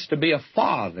 God wants to be a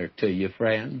father to you,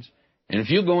 friends. And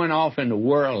if you're going off into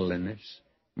worldliness,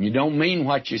 and you don't mean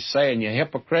what you say, and you're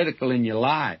hypocritical in your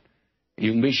life,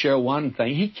 you can be sure one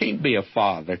thing, he can't be a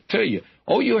father to you.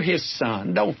 Oh, you're his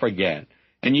son, don't forget.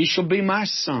 And you shall be my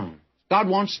son. God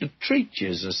wants to treat you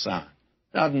as a son.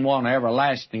 Doesn't want to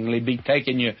everlastingly be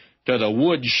taking you to the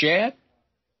woodshed.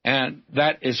 And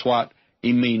that is what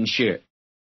he means here.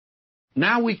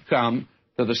 Now we come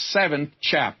to the 7th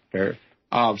chapter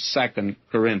of 2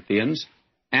 Corinthians.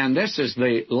 And this is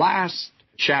the last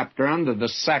chapter under the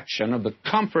section of the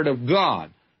comfort of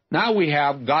God. Now we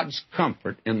have God's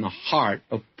comfort in the heart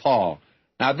of Paul.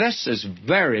 Now this is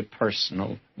very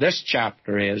personal. This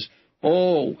chapter is.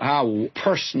 Oh, how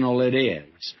personal it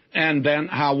is. And then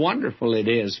how wonderful it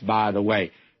is, by the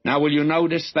way. Now, will you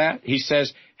notice that? He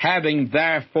says, having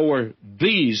therefore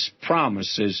these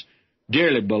promises,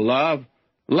 dearly beloved,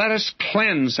 let us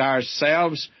cleanse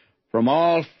ourselves from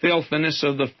all filthiness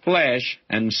of the flesh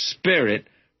and spirit,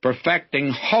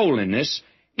 perfecting holiness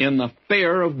in the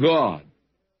fear of God.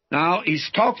 Now, he's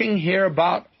talking here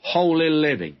about holy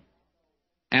living.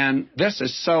 And this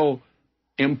is so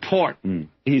important.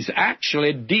 He's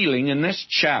actually dealing in this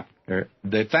chapter,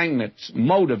 the thing that's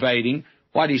motivating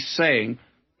what he's saying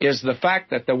is the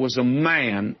fact that there was a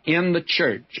man in the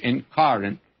church in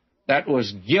Corinth that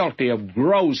was guilty of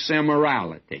gross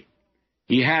immorality.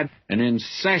 He had an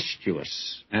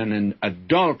incestuous and an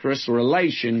adulterous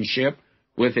relationship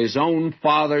with his own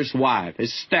father's wife,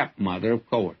 his stepmother, of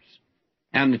course.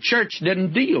 And the church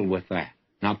didn't deal with that.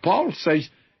 Now, Paul says,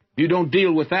 you don't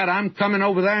deal with that, I'm coming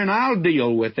over there and I'll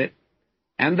deal with it.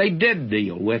 And they did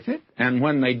deal with it. And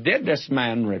when they did, this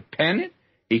man repented.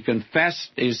 He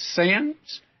confessed his sins.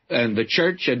 And the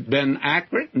church had been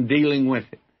accurate in dealing with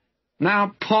it.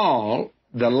 Now, Paul,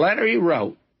 the letter he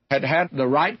wrote, had had the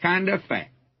right kind of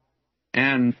effect.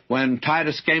 And when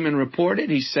Titus came and reported,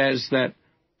 he says that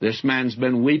this man's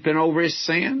been weeping over his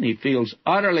sin. He feels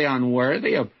utterly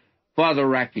unworthy of further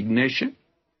recognition.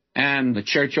 And the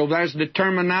church over there is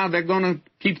determined now they're going to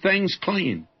keep things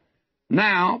clean.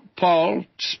 Now, Paul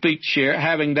speaks here,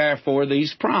 having therefore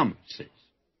these promises.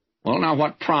 Well, now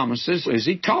what promises is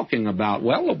he talking about?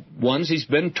 Well, the ones he's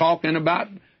been talking about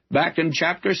back in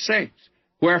chapter 6.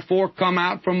 Wherefore come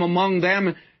out from among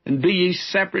them, and be ye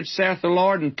separate, saith the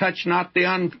Lord, and touch not the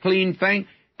unclean thing,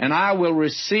 and I will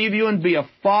receive you and be a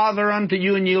father unto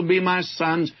you, and you'll be my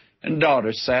sons and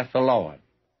daughters, saith the Lord.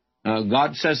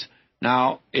 God says,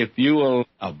 now, if you will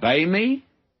obey me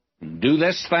and do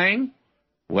this thing,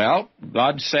 well,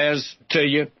 God says to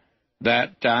you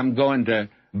that I'm going to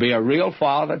be a real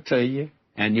father to you,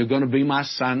 and you're going to be my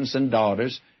sons and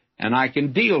daughters, and I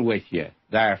can deal with you,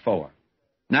 therefore.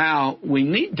 Now, we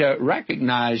need to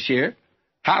recognize here,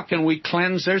 how can we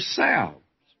cleanse ourselves?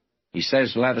 He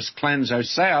says, let us cleanse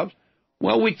ourselves.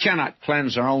 Well, we cannot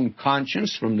cleanse our own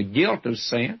conscience from the guilt of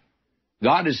sin.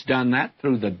 God has done that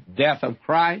through the death of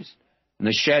Christ and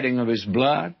the shedding of his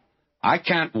blood. I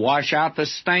can't wash out the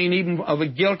stain even of a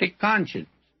guilty conscience.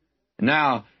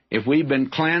 Now, if we've been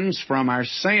cleansed from our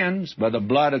sins by the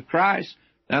blood of Christ,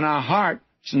 then our hearts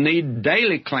need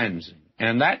daily cleansing.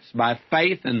 And that's by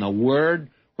faith in the Word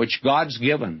which God's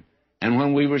given. And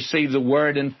when we receive the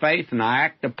Word in faith and I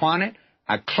act upon it,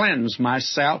 I cleanse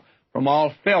myself from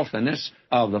all filthiness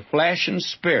of the flesh and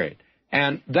spirit.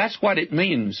 And that's what it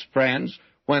means, friends,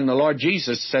 when the Lord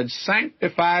Jesus said,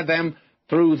 sanctify them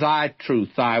through thy truth.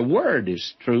 Thy word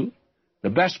is truth. The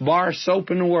best bar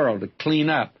soap in the world to clean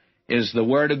up is the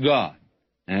Word of God.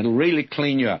 And it'll really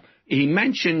clean you up. He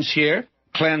mentions here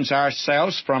cleanse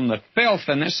ourselves from the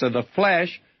filthiness of the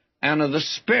flesh and of the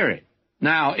spirit.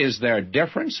 Now, is there a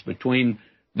difference between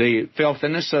the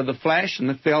filthiness of the flesh and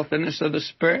the filthiness of the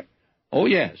spirit? Oh,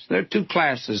 yes. There are two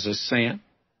classes of sin.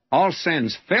 All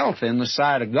sin's filthy in the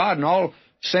sight of God, and all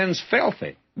sin's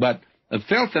filthy. But the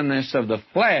filthiness of the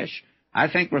flesh, I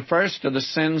think, refers to the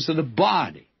sins of the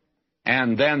body.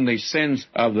 And then the sins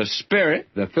of the spirit,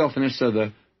 the filthiness of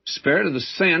the spirit, are the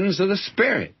sins of the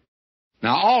spirit.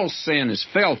 Now, all sin is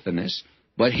filthiness,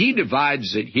 but he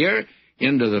divides it here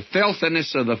into the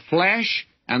filthiness of the flesh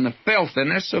and the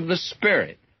filthiness of the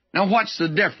spirit. Now, what's the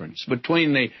difference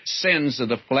between the sins of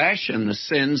the flesh and the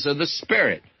sins of the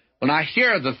spirit? When I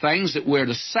hear the things that we're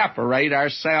to separate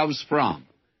ourselves from,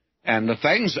 and the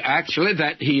things, actually,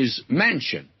 that he's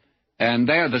mentioned, and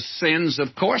they're the sins,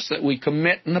 of course, that we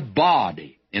commit in the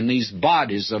body, in these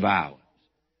bodies of ours.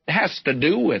 It has to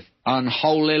do with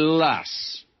unholy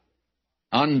lusts,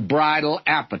 unbridled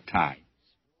appetites,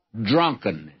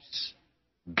 drunkenness,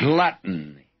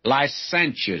 gluttony,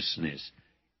 licentiousness,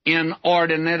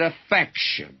 inordinate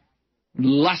affection,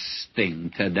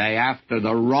 lusting today after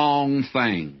the wrong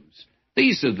things.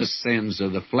 These are the sins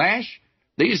of the flesh.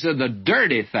 These are the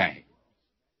dirty things.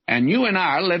 And you and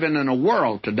I are living in a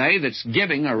world today that's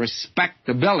giving a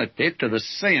respectability to the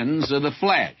sins of the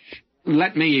flesh.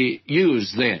 Let me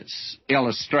use this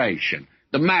illustration.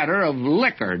 The matter of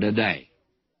liquor today.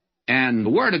 And the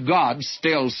Word of God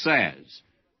still says,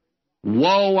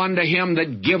 "Woe unto him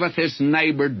that giveth his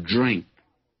neighbor drink,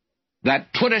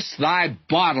 that puttest thy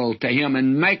bottle to him,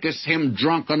 and makest him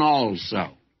drunken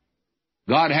also."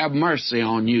 God have mercy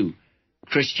on you,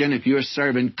 Christian, if you're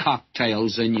serving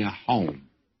cocktails in your home.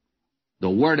 The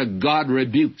Word of God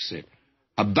rebukes it.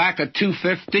 Habakkuk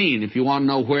 2:15, if you want to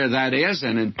know where that is,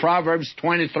 and in Proverbs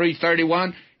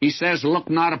 23:31, he says, "Look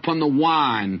not upon the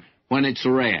wine when it's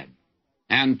red."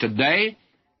 And today,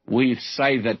 we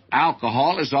say that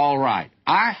alcohol is all right.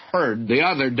 I heard the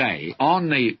other day on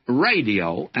the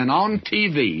radio and on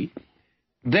TV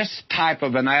this type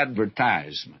of an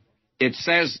advertisement. It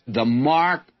says, "The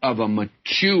mark of a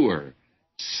mature,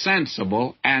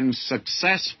 sensible, and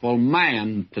successful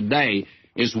man today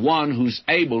is one who's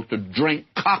able to drink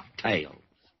cocktails."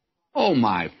 Oh,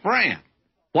 my friend,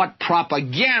 what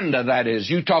propaganda that is.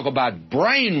 You talk about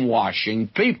brainwashing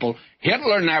people.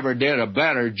 Hitler never did a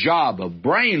better job of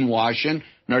brainwashing,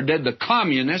 nor did the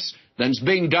communists, than's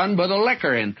being done by the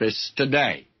liquor interests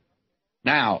today.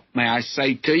 Now, may I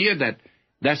say to you that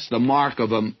that's the mark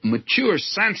of a mature,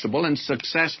 sensible, and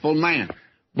successful man.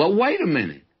 But wait a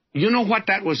minute. You know what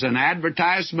that was an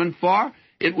advertisement for?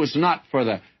 It was not for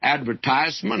the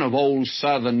advertisement of Old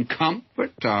Southern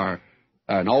Comfort or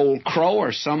an old crow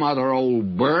or some other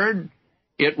old bird.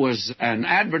 It was an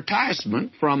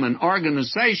advertisement from an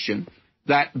organization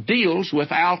that deals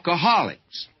with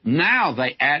alcoholics. Now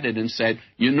they added and said,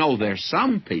 you know, there's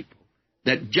some people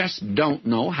that just don't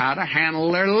know how to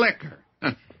handle their liquor.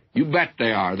 You bet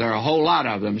they are. There are a whole lot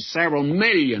of them, several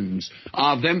millions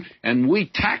of them, and we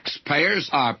taxpayers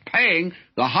are paying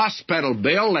the hospital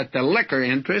bill that the liquor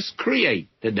interests create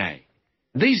today.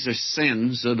 These are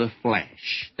sins of the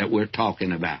flesh that we're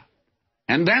talking about.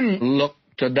 And then look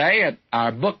today at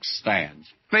our book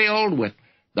stands, filled with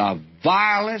the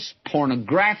vilest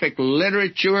pornographic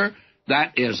literature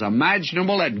that is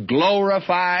imaginable, that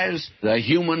glorifies the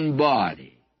human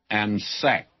body and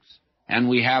sex. And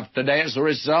we have today, as a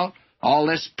result, all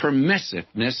this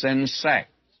permissiveness in sex.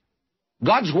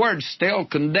 God's Word still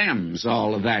condemns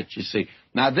all of that, you see.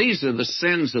 Now, these are the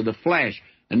sins of the flesh.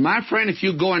 And, my friend, if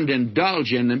you go and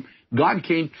indulge in them, God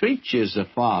can't treat you as a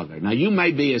father. Now, you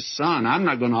may be his son. I'm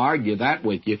not going to argue that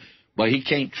with you. But he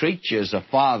can't treat you as a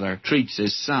father treats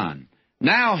his son.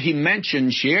 Now, he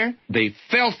mentions here the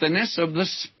filthiness of the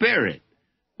spirit.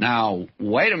 Now,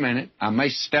 wait a minute. I may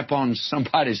step on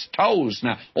somebody's toes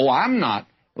now. Oh, I'm not.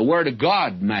 The Word of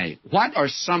God may. What are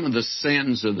some of the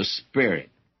sins of the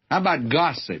Spirit? How about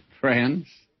gossip, friends?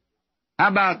 How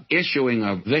about issuing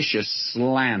a vicious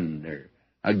slander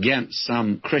against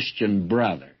some Christian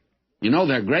brother? You know,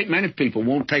 there are a great many people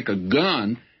won't take a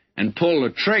gun and pull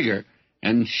the trigger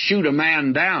and shoot a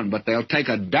man down, but they'll take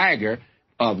a dagger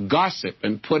of gossip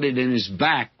and put it in his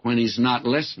back when he's not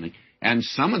listening. And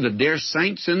some of the dear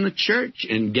saints in the church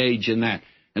engage in that.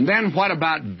 And then what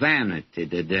about vanity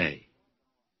today?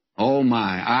 Oh, my.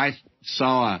 I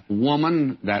saw a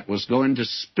woman that was going to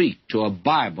speak to a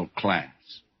Bible class.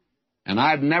 And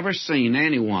I've never seen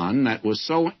anyone that was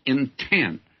so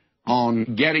intent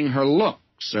on getting her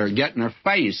looks or getting her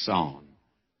face on,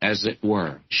 as it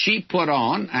were. She put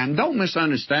on, and don't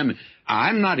misunderstand me,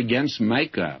 I'm not against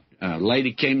makeup. A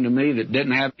lady came to me that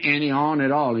didn't have any on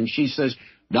at all, and she says,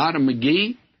 Dr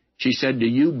McGee, she said, do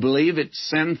you believe it's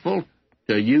sinful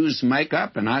to use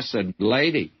makeup? And I said,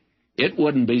 lady, it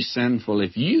wouldn't be sinful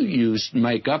if you used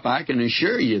makeup. I can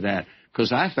assure you that,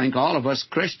 because I think all of us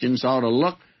Christians ought to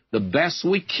look the best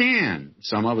we can.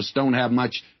 Some of us don't have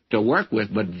much to work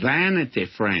with, but vanity,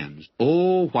 friends,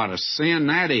 oh, what a sin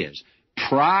that is.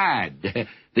 Pride,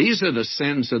 these are the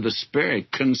sins of the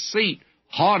Spirit. Conceit,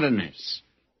 haughtiness,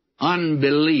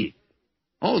 unbelief.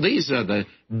 Oh, these are the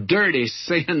dirty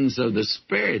sins of the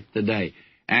Spirit today.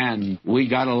 And we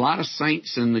got a lot of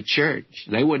saints in the church.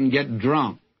 They wouldn't get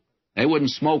drunk. They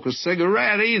wouldn't smoke a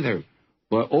cigarette either.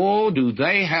 But, oh, do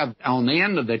they have, on the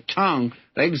end of their tongue,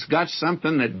 they've got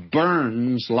something that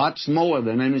burns lots more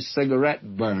than any cigarette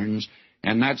burns,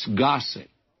 and that's gossip.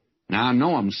 Now, I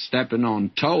know I'm stepping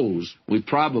on toes. We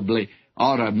probably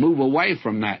ought to move away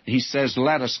from that. He says,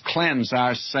 let us cleanse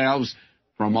ourselves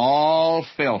from all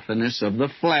filthiness of the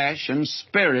flesh and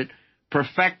spirit,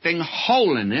 perfecting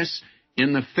holiness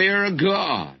in the fear of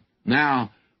God.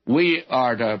 Now, we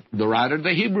are to, the writer of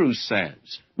the Hebrews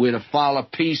says, we're to follow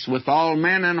peace with all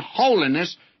men and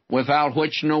holiness, without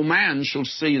which no man shall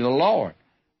see the Lord.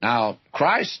 Now,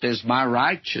 Christ is my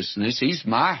righteousness. He's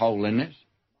my holiness.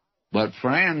 But,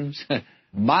 friends,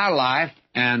 my life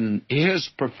and His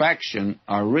perfection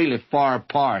are really far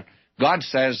apart. God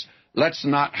says, let's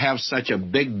not have such a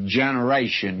big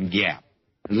generation gap.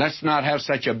 Let's not have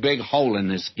such a big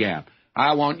holiness gap.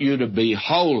 I want you to be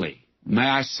holy. May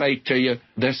I say to you,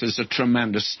 this is a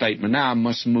tremendous statement. Now I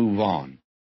must move on.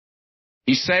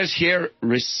 He says here,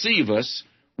 receive us.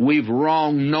 We've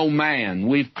wronged no man.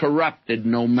 We've corrupted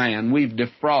no man. We've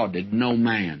defrauded no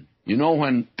man. You know,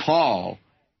 when Paul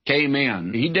came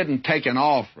in, he didn't take an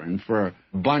offering for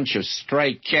a bunch of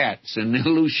stray cats in the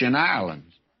Aleutian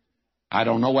Islands. I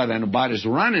don't know whether anybody's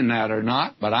running that or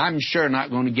not, but I'm sure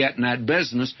not going to get in that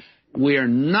business. We're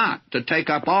not to take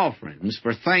up offerings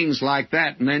for things like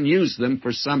that and then use them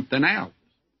for something else.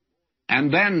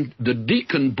 And then the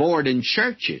deacon board in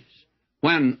churches,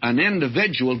 when an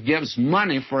individual gives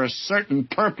money for a certain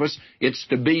purpose, it's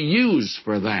to be used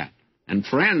for that. And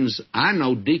friends, I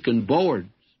know deacon boards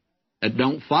that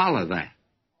don't follow that.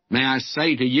 May I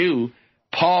say to you,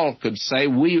 Paul could say,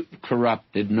 we've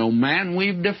corrupted no man,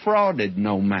 we've defrauded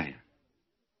no man.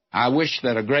 I wish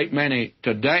that a great many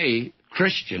today,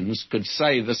 Christians, could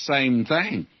say the same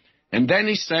thing. And then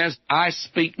he says, I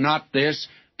speak not this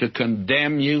to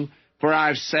condemn you, for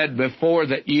I've said before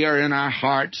that ye are in our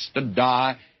hearts to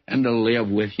die and to live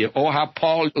with you. Oh, how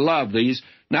Paul loved these.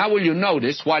 Now will you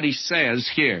notice what he says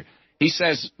here? He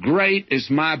says, great is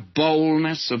my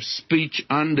boldness of speech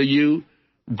unto you.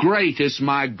 Great is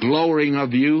my glorying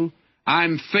of you.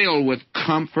 I'm filled with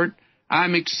comfort.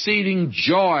 I'm exceeding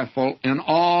joyful in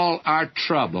all our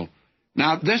trouble.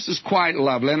 Now, this is quite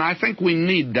lovely, and I think we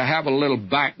need to have a little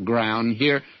background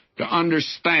here to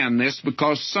understand this,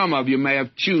 because some of you may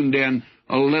have tuned in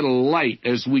a little late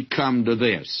as we come to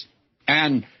this.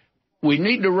 And we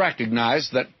need to recognize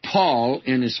that Paul,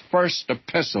 in his first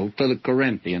epistle to the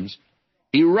Corinthians,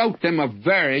 he wrote them a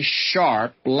very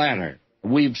sharp letter.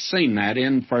 We've seen that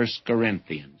in 1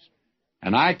 Corinthians.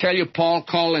 And I tell you, Paul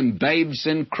called them babes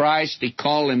in Christ. He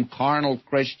called them carnal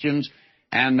Christians.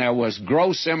 And there was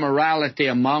gross immorality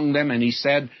among them. And he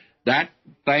said, that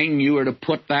thing, you are to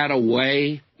put that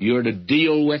away. You are to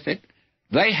deal with it.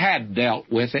 They had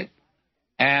dealt with it.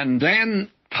 And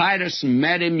then Titus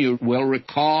met him, you will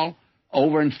recall,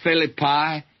 over in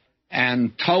Philippi,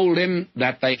 and told him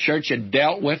that the church had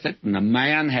dealt with it, and the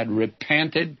man had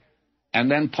repented. And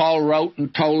then Paul wrote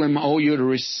and told him, oh, you're to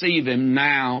receive him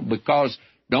now, because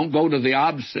don't go to the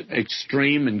opposite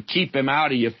extreme and keep him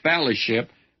out of your fellowship.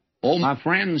 Oh, my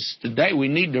friends, today we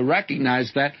need to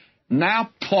recognize that.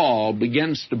 Now Paul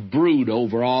begins to brood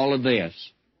over all of this.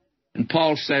 And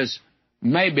Paul says,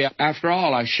 maybe, after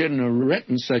all, I shouldn't have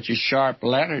written such a sharp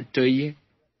letter to you.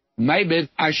 Maybe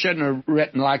I shouldn't have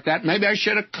written like that. Maybe I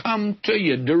should have come to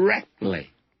you directly.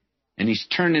 And he's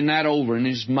turning that over in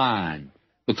his mind.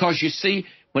 Because, you see,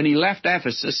 when he left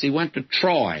Ephesus, he went to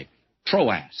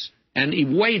Troas, and he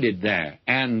waited there.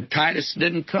 And Titus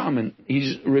didn't come, and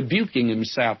he's rebuking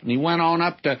himself. And he went on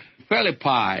up to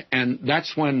Philippi, and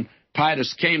that's when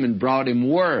Titus came and brought him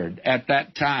word at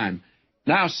that time.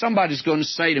 Now, somebody's going to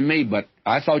say to me, but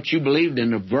I thought you believed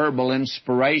in the verbal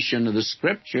inspiration of the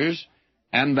Scriptures,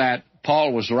 and that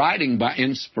Paul was writing by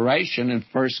inspiration in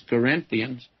 1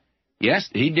 Corinthians. Yes,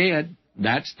 he did.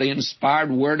 That's the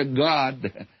inspired Word of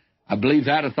God. I believe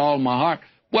that with all my heart.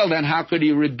 Well, then how could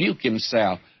he rebuke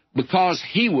himself? Because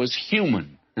he was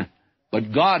human.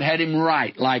 But God had him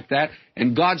write like that,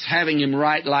 and God's having him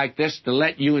write like this to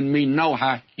let you and me know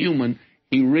how human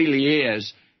he really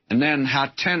is. and then how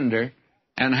tender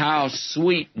and how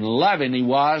sweet and loving He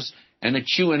was, and that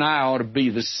you and I ought to be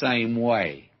the same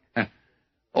way.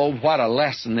 Oh, what a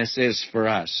lesson this is for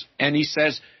us. And he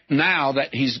says, now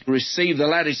that he's received the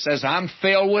letter, he says, I'm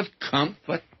filled with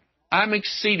comfort. I'm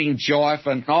exceeding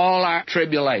joyful in all our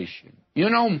tribulation. You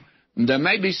know, there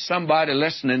may be somebody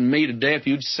listening to me today, if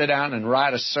you'd sit down and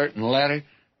write a certain letter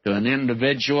to an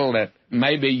individual that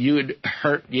maybe you'd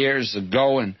hurt years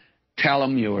ago and tell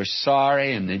them you were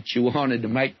sorry and that you wanted to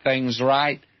make things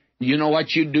right. You know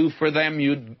what you'd do for them?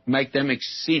 You'd make them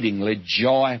exceedingly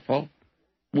joyful.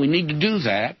 We need to do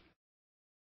that.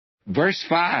 Verse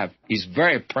 5 is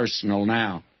very personal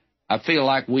now. I feel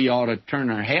like we ought to turn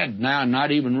our head now and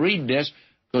not even read this,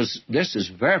 because this is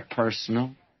very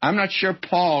personal. I'm not sure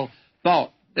Paul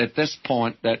thought at this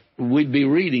point that we'd be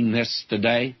reading this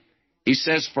today. He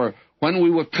says, for when we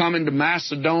were coming to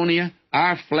Macedonia,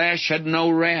 our flesh had no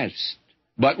rest,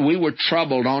 but we were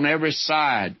troubled on every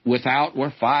side. Without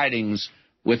were fightings,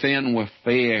 within were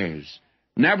fears.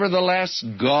 Nevertheless,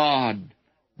 God,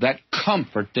 that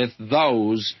comforteth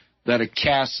those that are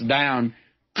cast down,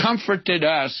 comforted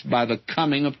us by the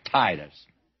coming of Titus.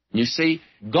 You see,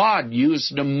 God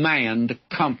used a man to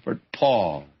comfort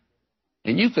Paul.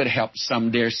 And you could help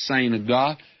some dear saint of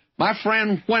God. My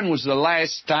friend, when was the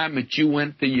last time that you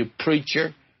went to your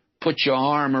preacher, put your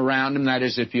arm around him, that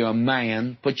is, if you're a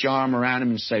man, put your arm around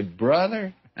him and say,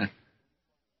 brother,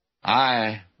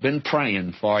 I've been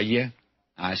praying for you.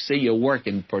 I see you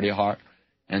working pretty hard.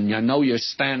 And I know you're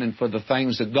standing for the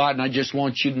things of God, and I just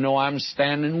want you to know I'm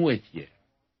standing with you.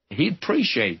 He'd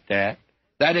appreciate that.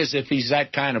 That is, if he's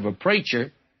that kind of a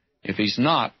preacher. If he's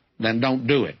not, then don't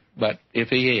do it. But if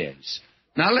he is.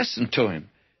 Now listen to him.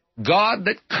 God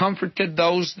that comforted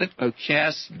those that are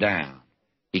cast down.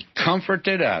 He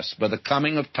comforted us by the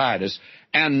coming of Titus,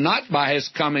 and not by his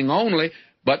coming only,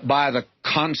 but by the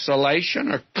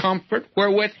consolation or comfort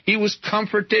wherewith he was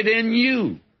comforted in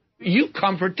you. You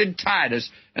comforted Titus,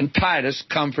 and Titus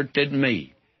comforted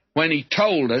me. When he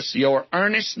told us your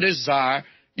earnest desire,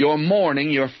 your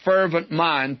mourning, your fervent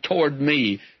mind toward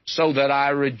me, so that I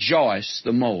rejoice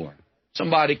the more.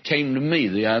 Somebody came to me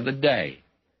the other day,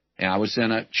 and I was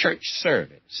in a church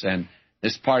service, and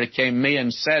this party came to me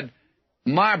and said,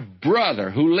 my brother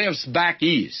who lives back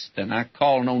east, and I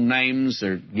call no names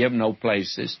or give no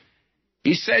places,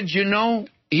 he said, you know,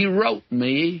 he wrote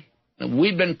me,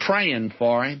 we'd been praying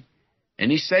for him,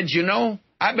 and he said, you know,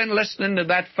 I've been listening to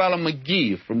that fellow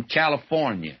McGee from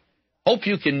California. Hope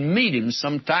you can meet him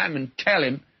sometime and tell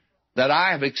him that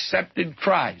I have accepted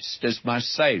Christ as my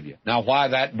Savior. Now, why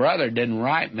that brother didn't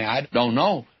write me, I don't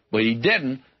know, but he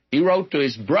didn't. He wrote to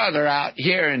his brother out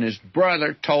here, and his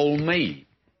brother told me.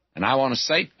 And I want to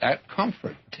say that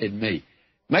comforted me.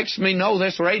 Makes me know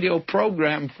this radio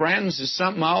program, friends, is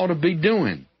something I ought to be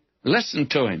doing. Listen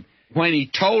to him. When he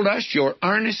told us your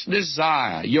earnest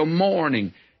desire, your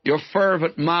mourning, your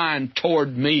fervent mind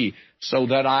toward me, so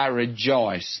that I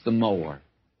rejoice the more.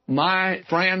 My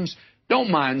friends,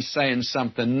 don't mind saying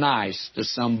something nice to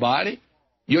somebody.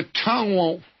 Your tongue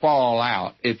won't fall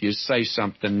out if you say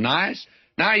something nice.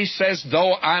 Now he says,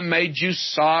 though I made you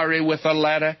sorry with a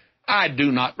letter, I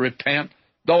do not repent,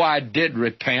 though I did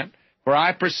repent. For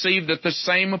I perceive that the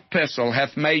same epistle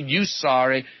hath made you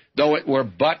sorry, though it were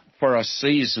but for a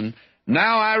season.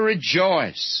 Now I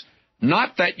rejoice,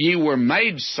 not that ye were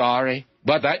made sorry,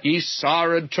 but that ye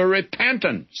sorrowed to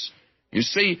repentance. You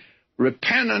see,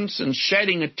 repentance and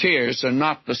shedding of tears are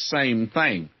not the same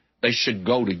thing. They should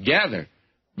go together,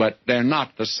 but they're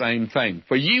not the same thing.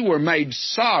 For ye were made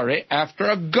sorry after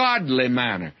a godly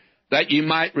manner, that ye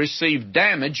might receive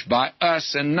damage by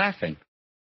us in nothing.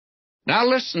 Now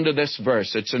listen to this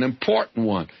verse. It's an important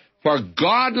one. For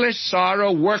godly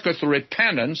sorrow worketh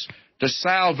repentance to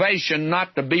salvation,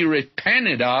 not to be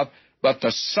repented of, but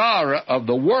the sorrow of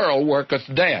the world worketh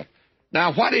death.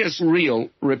 Now, what is real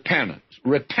repentance?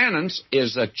 Repentance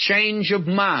is a change of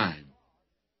mind.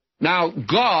 Now,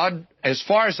 God, as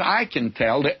far as I can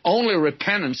tell, the only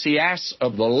repentance He asks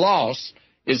of the lost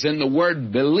is in the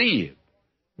word believe.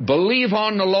 Believe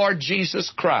on the Lord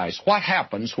Jesus Christ. What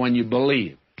happens when you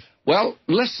believe? Well,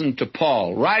 listen to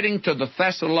Paul. Writing to the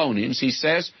Thessalonians, he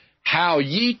says, how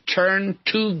ye turn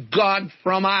to God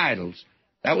from idols.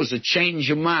 That was a change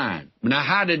of mind. Now,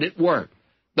 how did it work?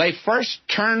 They first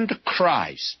turned to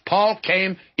Christ. Paul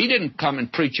came. He didn't come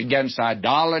and preach against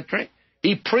idolatry.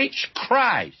 He preached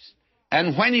Christ.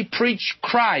 And when he preached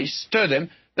Christ to them,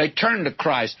 they turned to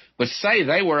Christ. But say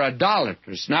they were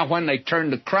idolaters. Now, when they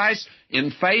turned to Christ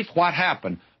in faith, what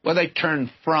happened? Well, they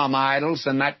turned from idols,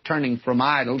 and that turning from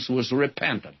idols was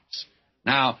repentance.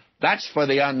 Now, that's for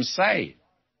the unsaved.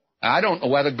 I don't know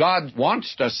whether God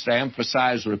wants us to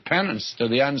emphasize repentance to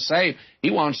the unsaved. He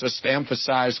wants us to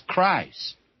emphasize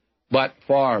Christ. But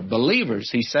for believers,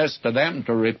 he says to them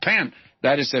to repent.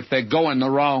 That is, if they go in the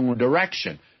wrong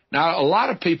direction. Now, a lot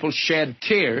of people shed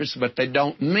tears, but they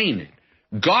don't mean it.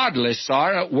 Godly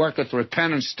sorrow worketh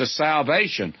repentance to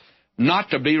salvation, not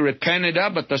to be repented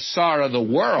of, but the sorrow of the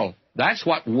world. That's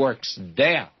what works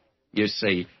death, you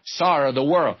see, sorrow of the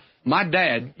world. My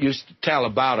dad used to tell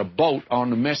about a boat on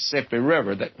the Mississippi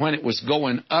River that when it was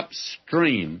going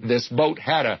upstream, this boat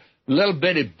had a little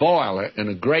bitty boiler and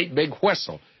a great big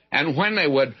whistle. And when they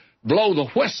would blow the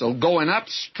whistle going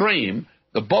upstream,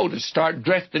 the boat would start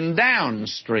drifting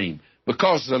downstream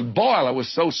because the boiler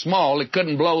was so small it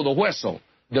couldn't blow the whistle.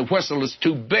 The whistle was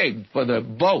too big for the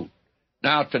boat.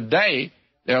 Now, today,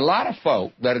 there are a lot of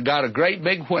folk that have got a great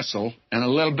big whistle and a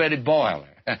little bitty boiler.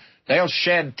 They'll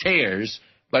shed tears,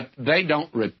 but they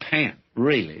don't repent,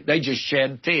 really. They just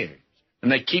shed tears,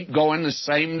 and they keep going the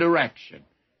same direction.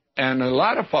 And a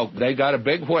lot of folk, they got a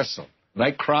big whistle.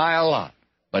 They cry a lot,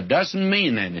 but doesn't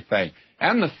mean anything.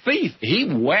 And the thief, he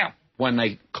wept when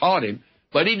they caught him,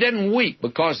 but he didn't weep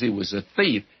because he was a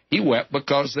thief. He wept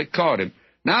because they caught him.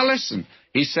 Now listen,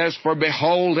 he says, for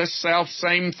behold, this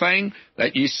selfsame thing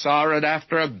that ye sorrowed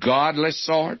after a godly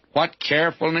sort, what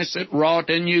carefulness it wrought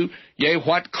in you, yea,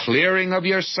 what clearing of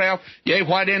yourself, yea,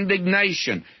 what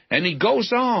indignation. And he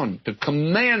goes on to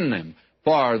commend them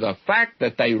for the fact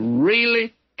that they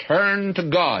really turned to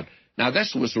God. Now,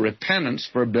 this was repentance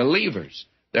for believers.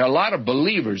 There are a lot of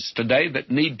believers today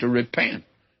that need to repent.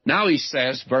 Now he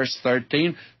says, verse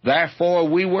 13, therefore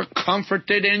we were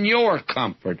comforted in your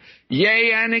comfort,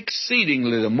 yea, and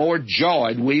exceedingly the more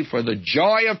joyed we for the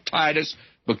joy of Titus,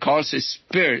 because his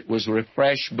spirit was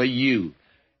refreshed by you.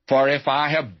 For if I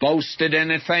have boasted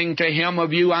anything to him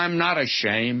of you, I'm not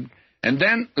ashamed. And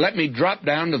then let me drop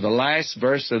down to the last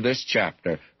verse of this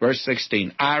chapter, verse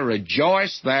 16. I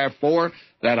rejoice, therefore,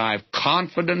 that I have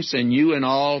confidence in you in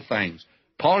all things.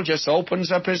 Paul just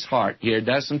opens up his heart here,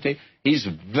 doesn't he? He's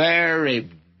very,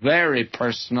 very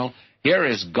personal. Here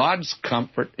is God's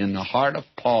comfort in the heart of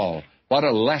Paul. What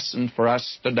a lesson for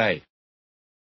us today.